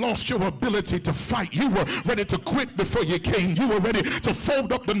lost your ability to fight. You were ready to quit before you came. You were ready to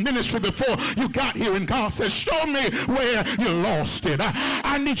fold up the ministry before you got here. And God says, show me where you lost it.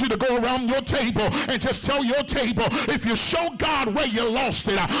 I need you to go around your table and just tell your table, if you show God where you lost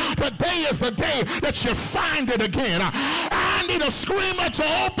it, today is the day that you find it again. I need a screamer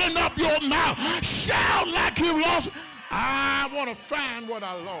to open up your mouth. Shout like you lost. I want to find what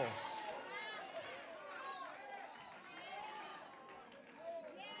I lost.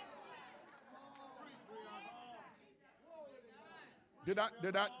 Did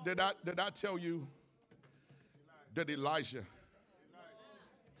I tell you that Elijah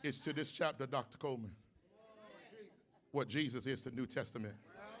is to this chapter, Dr. Coleman, what Jesus is to New Testament?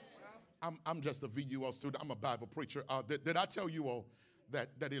 I'm just a VUL student. I'm a Bible preacher. Did I tell you all that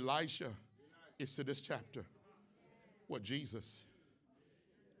Elisha is to this chapter what Jesus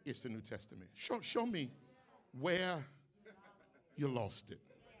is to New Testament? Show me where you lost it.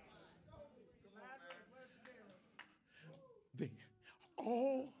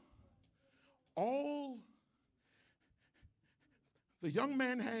 All the young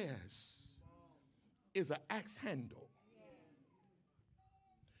man has is an axe handle.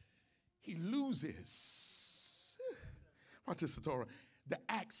 He loses, watch this, Torah, the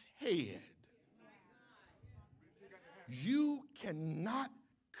axe head. You cannot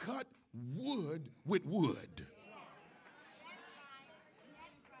cut wood with wood.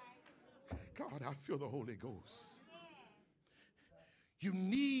 God, I feel the Holy Ghost. You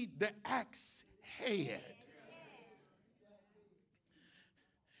need the axe head.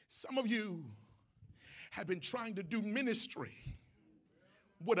 Some of you have been trying to do ministry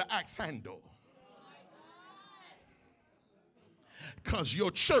with an axe handle because your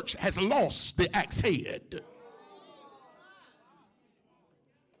church has lost the axe head.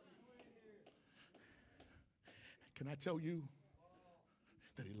 Can I tell you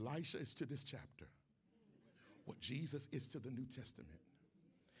that Elisha is to this chapter what Jesus is to the New Testament?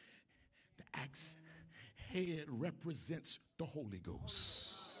 The axe head represents the Holy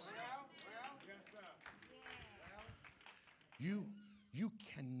Ghost. You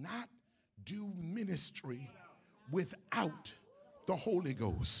cannot do ministry without the Holy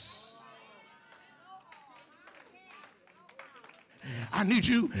Ghost. I need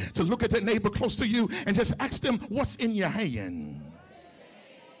you to look at the neighbor close to you and just ask them, what's in your hand?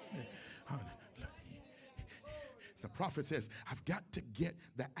 The prophet says, I've got to get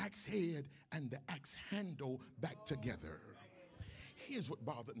the axe head and the axe handle back together. Here's what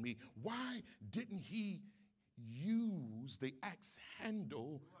bothered me. Why didn't he use the axe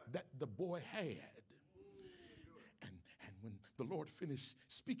handle that the boy had? And when the Lord finished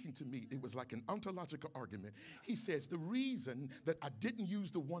speaking to me, it was like an ontological argument. He says, the reason that I didn't use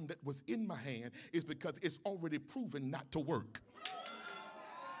the one that was in my hand is because it's already proven not to work.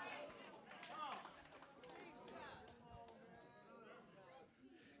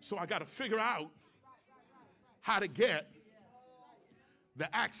 So I got to figure out how to get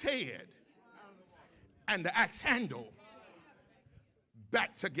the axe head and the axe handle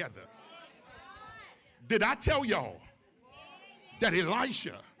back together. Did I tell y'all that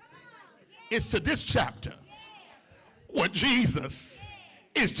Elisha is to this chapter what Jesus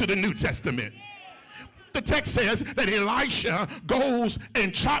is to the New Testament? The text says that Elisha goes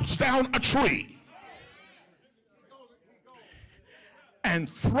and chops down a tree and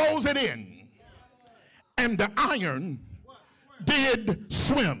throws it in, and the iron did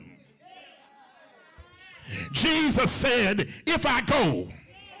swim. Jesus said, if I go,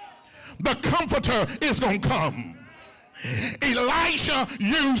 the comforter is going to come. Elisha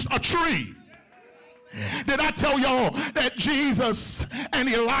used a tree. Did I tell y'all that Jesus and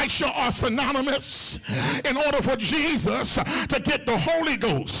Elisha are synonymous? In order for Jesus to get the Holy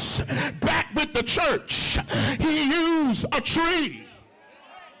Ghost back with the church, he used a tree.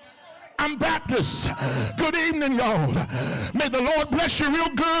 I'm Baptist. Good evening, y'all. May the Lord bless you real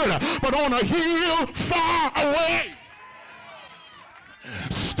good. But on a hill far away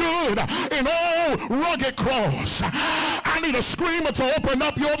stood an old rugged cross. I need a screamer to open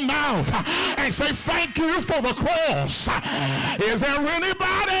up your mouth and say thank you for the cross. Is there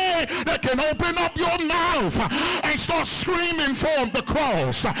anybody that can open up your mouth and start screaming for the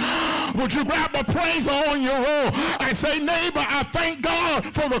cross? Would you grab a praiser on your roll and say, neighbor, I thank God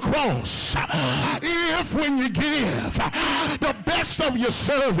for the cross. If when you give the best of your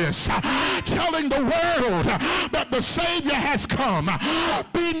service, telling the world that the Savior has come,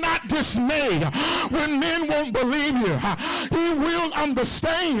 be not dismayed when men won't believe you. He will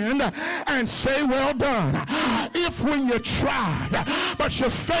understand and say, well done. If when you tried, but you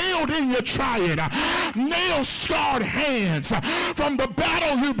failed in your trying, nail-scarred hands from the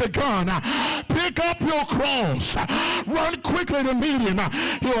battle you begun, pick up your cross, run quickly to meet him.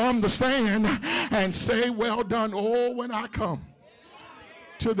 He'll understand and say, well done. Oh, when I come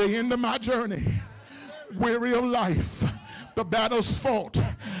to the end of my journey, weary of life, the battle's fought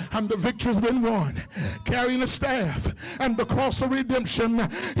and the victory's been won, carrying the staff and the cross of redemption,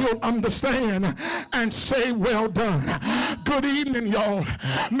 he'll understand and say, well done. Good evening, y'all.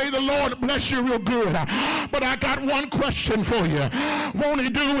 May the Lord bless you real good. But I got one question for you. Won't he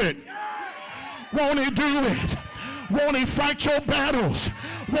do it? Won't he do it? Won't he fight your battles?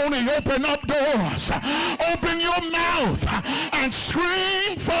 Won't he open up doors? Open your mouth and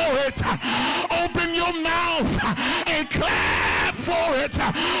scream for it. Open your mouth and clap for it.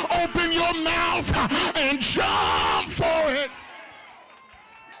 Open your mouth and jump for it.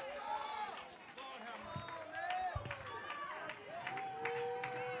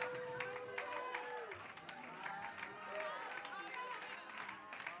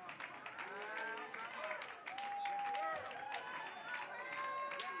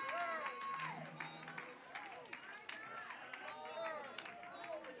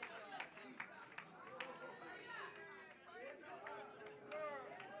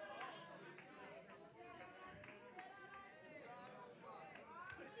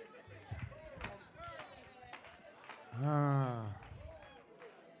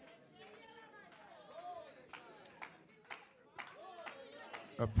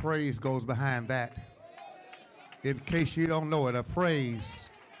 A praise goes behind that. In case you don't know it, a praise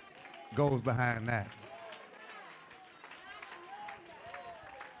goes behind that.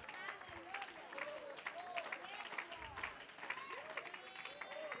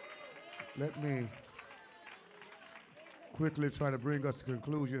 Let me quickly try to bring us to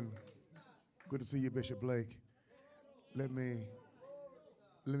conclusion. Good to see you, Bishop Blake. Let me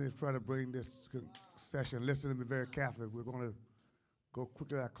Let me try to bring this session. Listen to me very carefully. We're going to go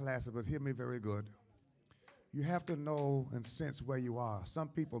quickly to our classes, but hear me very good. You have to know and sense where you are. Some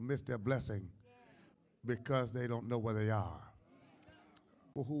people miss their blessing because they don't know where they are.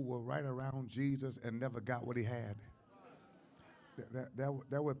 People who were right around Jesus and never got what he had.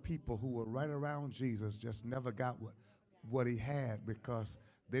 There were people who were right around Jesus, just never got what he had because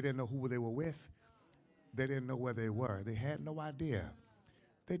they didn't know who they were with. They didn't know where they were. They had no idea.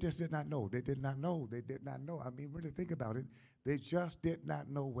 They just did not know. They did not know. They did not know. I mean, really think about it. They just did not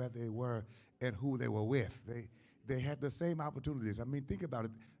know where they were and who they were with. They had the same opportunities. I mean, think about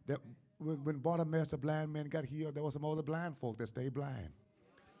it. That when Bartimaeus, the blind man, got healed, there were some other blind folk that stayed blind.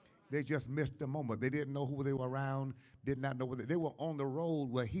 They just missed the moment. They didn't know who they were around, did not know they were on the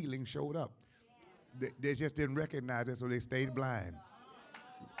road where healing showed up. They just didn't recognize it, so they stayed blind.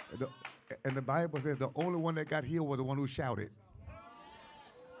 And the Bible says the only one that got healed was the one who shouted.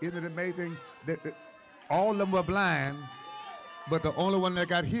 Isn't it amazing that all of them were blind, but the only one that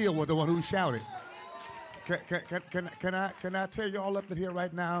got healed was the one who shouted? Can I tell you all up in here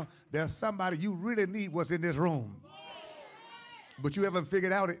right now, there's somebody you really need what's in this room. But you haven't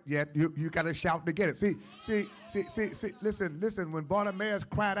figured out it yet. You got to shout to get it. See, listen, when Bartimaeus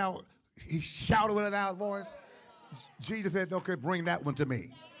cried out, he shouted with a loud voice. Jesus said, okay, bring that one to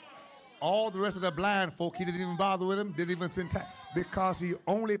me. All the rest of the blind folk, he didn't even bother with him, didn't even send time, because he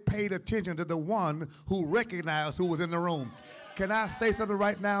only paid attention to the one who recognized who was in the room. Can I say something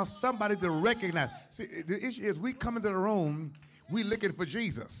right now? Somebody to recognize. See, the issue is we come into the room, we looking for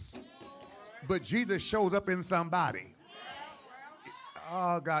Jesus. But Jesus shows up in somebody.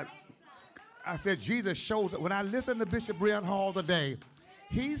 Oh, God. I said Jesus shows up. When I listened to Bishop Brehon Hall today,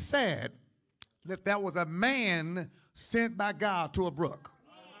 he said that there was a man sent by God to a brook.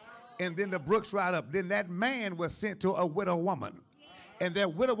 And then the brook dried up. Then that man was sent to a widow woman. And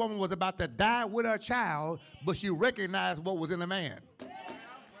that widow woman was about to die with her child, but she recognized what was in the man.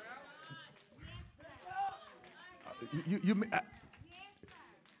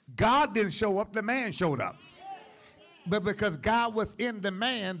 God didn't show up, the man showed up. But because God was in the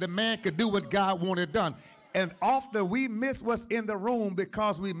man could do what God wanted done. And often we miss what's in the room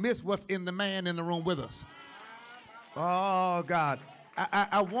because we miss what's in the man in the room with us. Oh, God.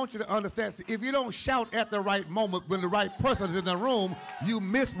 I want you to understand, if you don't shout at the right moment when the right person is in the room, you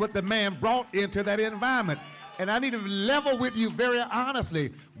miss what the man brought into that environment. And I need to level with you very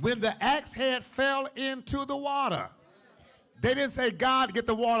honestly. When the axe head fell into the water, they didn't say, God, get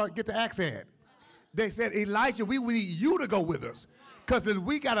the water, get the axe head. They said, Elijah, we need you to go with us. Because if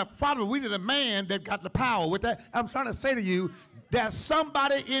we got a problem, we need a man that got the power with that. I'm trying to say to you, there's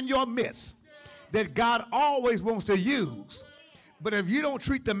somebody in your midst that God always wants to use. But if you don't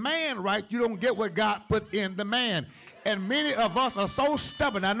treat the man right, you don't get what God put in the man. And many of us are so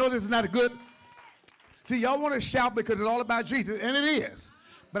stubborn. I know this is not a good. See, y'all want to shout because it's all about Jesus, and it is.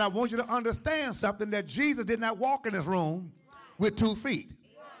 But I want you to understand something, that Jesus did not walk in this room with 2 feet.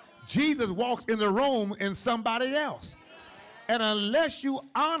 Jesus walks in the room in somebody else. And unless you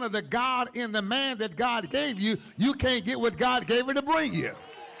honor the God in the man that God gave you, you can't get what God gave him to bring you.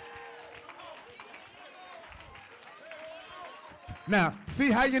 Now,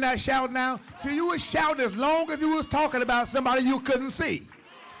 see how you're not shouting now? See, you was shouting as long as you was talking about somebody you couldn't see.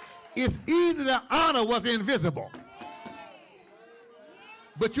 It's easy to honor what's invisible.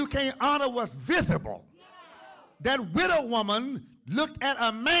 But you can't honor what's visible. That widow woman looked at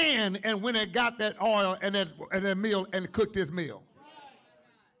a man and went and got that oil and that meal and cooked his meal.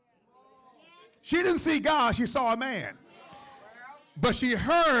 She didn't see God, she saw a man. But she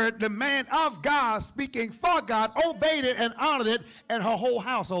heard the man of God speaking for God, obeyed it and honored it, and her whole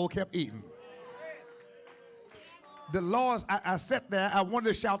household kept eating. The Lord, I sat there, I wanted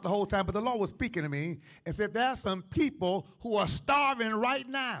to shout the whole time, but the Lord was speaking to me and said, there are some people who are starving right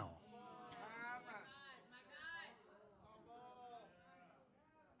now.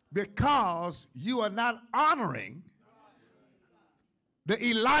 Because you are not honoring the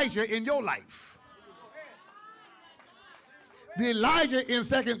Elijah in your life. The Elijah in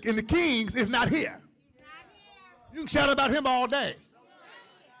the Kings is not here. You can shout about him all day.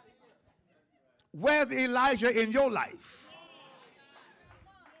 Where's the Elijah in your life?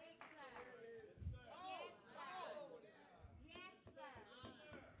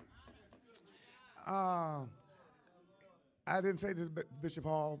 I didn't say this, Bishop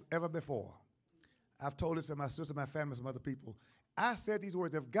Hall, ever before. I've told this to my sister, my family, some other people. I said these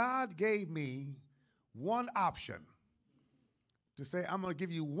words: if God gave me one option to say, I'm going to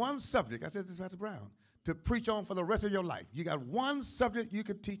give you one subject, I said this to Pastor Brown, to preach on for the rest of your life. You got one subject you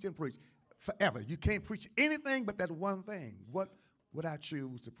can teach and preach forever. You can't preach anything but that one thing. What what I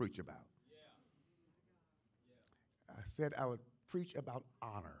choose to preach about. I said I would preach about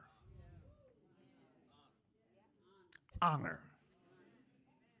honor. Honor.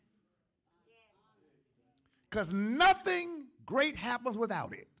 Because nothing great happens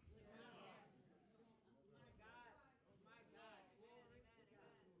without it.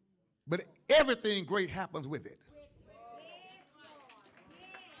 But everything great happens with it.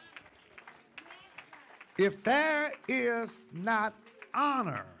 If there is not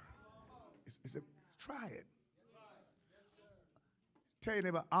honor, try it. Tell your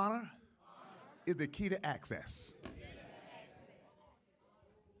neighbor, honor is the key to access.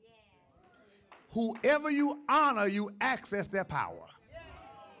 Whoever you honor, you access their power.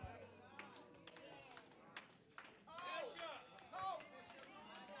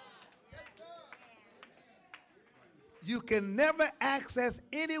 You can never access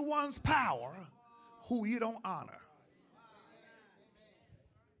anyone's power who you don't honor.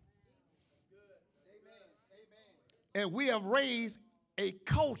 And we have raised a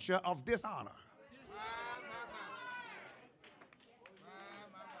culture of dishonor.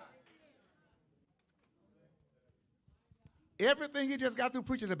 Everything he just got through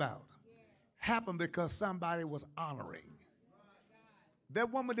preaching about happened because somebody was honoring.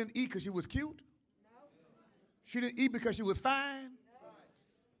 That woman didn't eat because she was cute. She didn't eat because she was fine.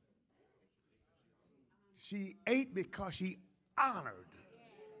 She ate because she honored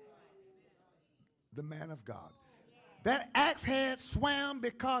the man of God. That axe head swam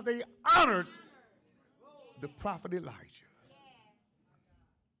because they honored the prophet Elijah.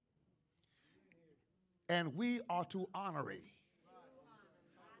 And we are too honorary,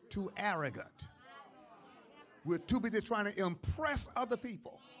 too arrogant. We're too busy trying to impress other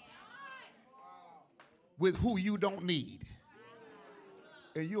people with who you don't need.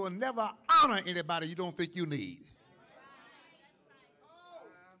 And you'll never honor anybody you don't think you need.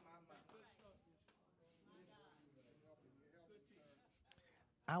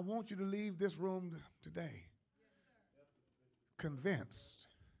 I want you to leave this room today convinced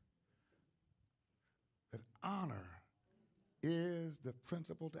that honor is the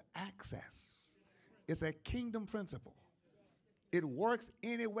principle to access. It's a kingdom principle. It works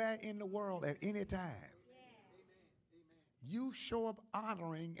anywhere in the world at any time. You show up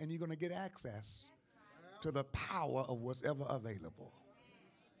honoring and you're going to get access to the power of what's ever available.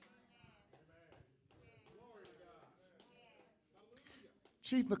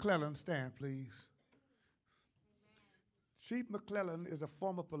 Chief McClellan, stand please. Chief McClellan is a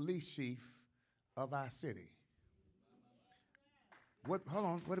former police chief of our city. What? Hold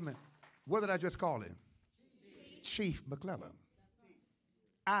on, wait a minute. What did I just call him? Chief McClellan.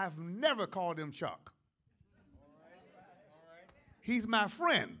 I've never called him Chuck. He's my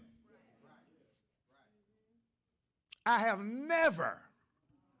friend. I have never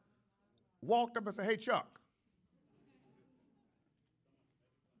walked up and said, hey, Chuck.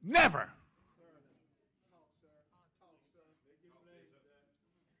 Never.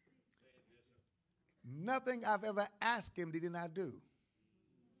 Nothing I've ever asked him did he not do.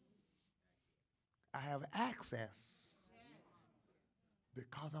 I have access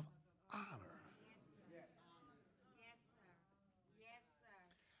because of honor.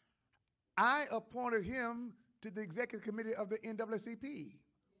 I appointed him to the executive committee of the NAACP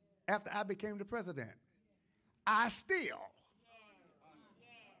after I became the president. I still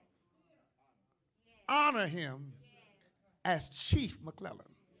honor him as Chief McClellan.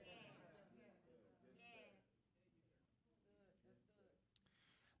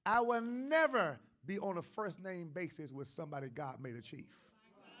 I will never be on a first name basis with somebody God made a chief.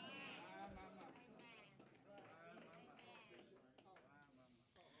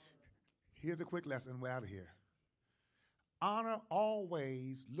 Here's a quick lesson. We're out of here. Honor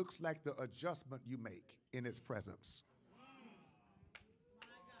always looks like the adjustment you make in its presence.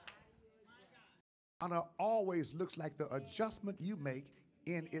 Honor always looks like the adjustment you make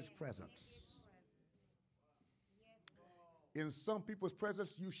in its presence. In some people's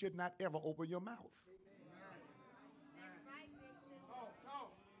presence, you should not ever open your mouth.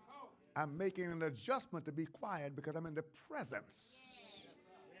 I'm making an adjustment to be quiet because I'm in the presence.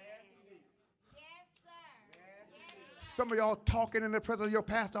 Some of y'all talking in the presence of your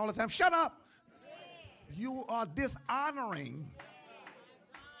pastor all the time. Shut up. You are dishonoring.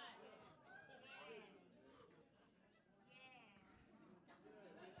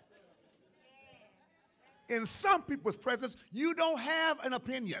 In some people's presence, you don't have an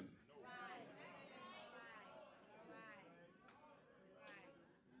opinion.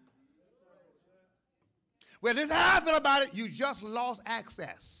 Well, this is how I feel about it. You just lost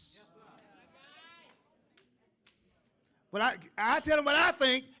access. But I tell them what I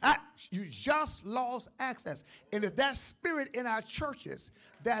think. You just lost access. And it's that spirit in our churches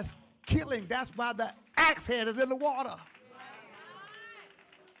that's killing. That's why the axe head is in the water.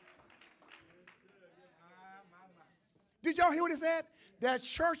 Did y'all hear what he said? That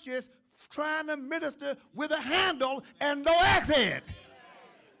churches trying to minister with a handle and no axe head.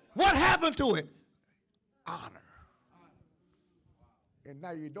 What happened to it? Honor. And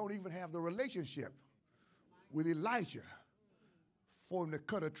now you don't even have the relationship with Elijah for him to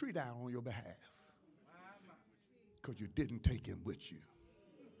cut a tree down on your behalf because you didn't take him with you.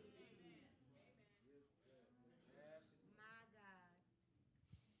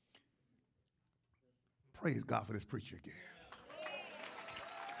 Praise God for this preacher again.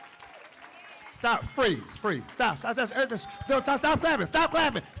 Stop, freeze. Stop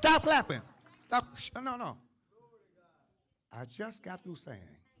clapping. No. I just got through saying,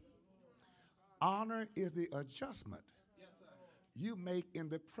 honor is the adjustment you make in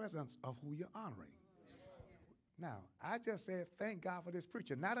the presence of who you're honoring. Now, I just said, thank God for this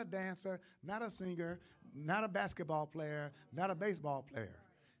preacher. Not a dancer, not a singer, not a basketball player, not a baseball player.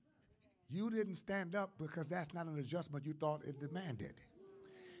 You didn't stand up because that's not an adjustment you thought it demanded.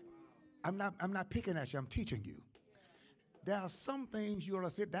 I'm not picking at you, I'm teaching you. There are some things you ought to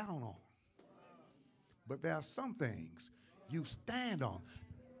sit down on. But there are some things you stand on.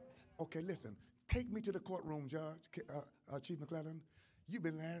 Okay, listen, take me to the courtroom, Judge, Chief McClellan. You've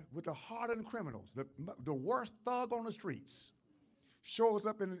been there with the hardened criminals, the worst thug on the streets, shows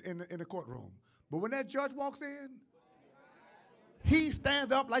up in the courtroom. But when that judge walks in, he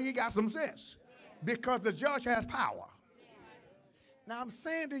stands up like he got some sense because the judge has power. Now I'm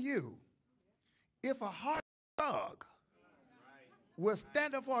saying to you, if a hard thug was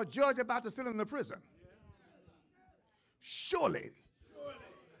standing for a judge about to sit in the prison, surely,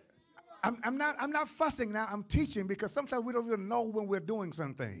 I'm not fussing now, I'm teaching because sometimes we don't even know when we're doing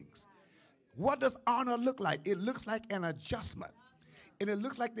some things. What does honor look like? It looks like an adjustment. And it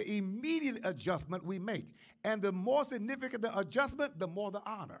looks like the immediate adjustment we make. And the more significant the adjustment, the more the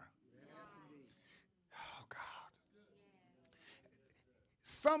honor. Oh, God.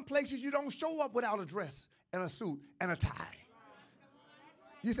 Some places you don't show up without a dress and a suit and a tie.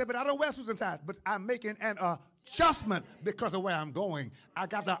 You say, but I don't wear suits and ties. But I'm making an adjustment because of where I'm going. I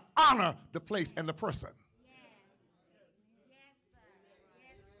got to honor the place and the person.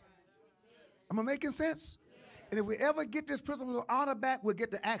 Am I making sense? And if we ever get this principle of honor back, we'll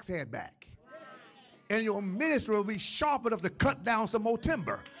get the axe head back. And your ministry will be sharp enough to cut down some more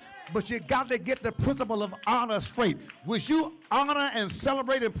timber. But you got to get the principle of honor straight. Would you honor and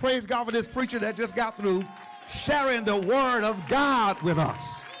celebrate and praise God for this preacher that just got through sharing the word of God with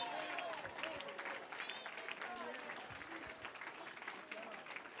us?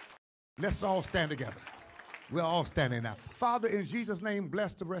 Let's all stand together. We're all standing now. Father, in Jesus' name,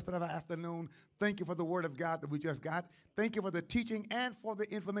 bless the rest of our afternoon. Thank you for the word of God that we just got. Thank you for the teaching and for the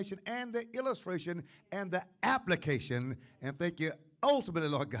information and the illustration and the application. And thank you ultimately,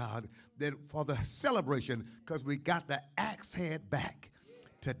 Lord God, that for the celebration because we got the axe head back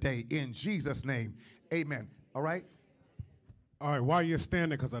today. In Jesus' name, amen. All right? All right, while you're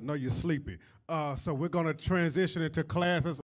standing, because I know you're sleepy, so we're going to transition into classes.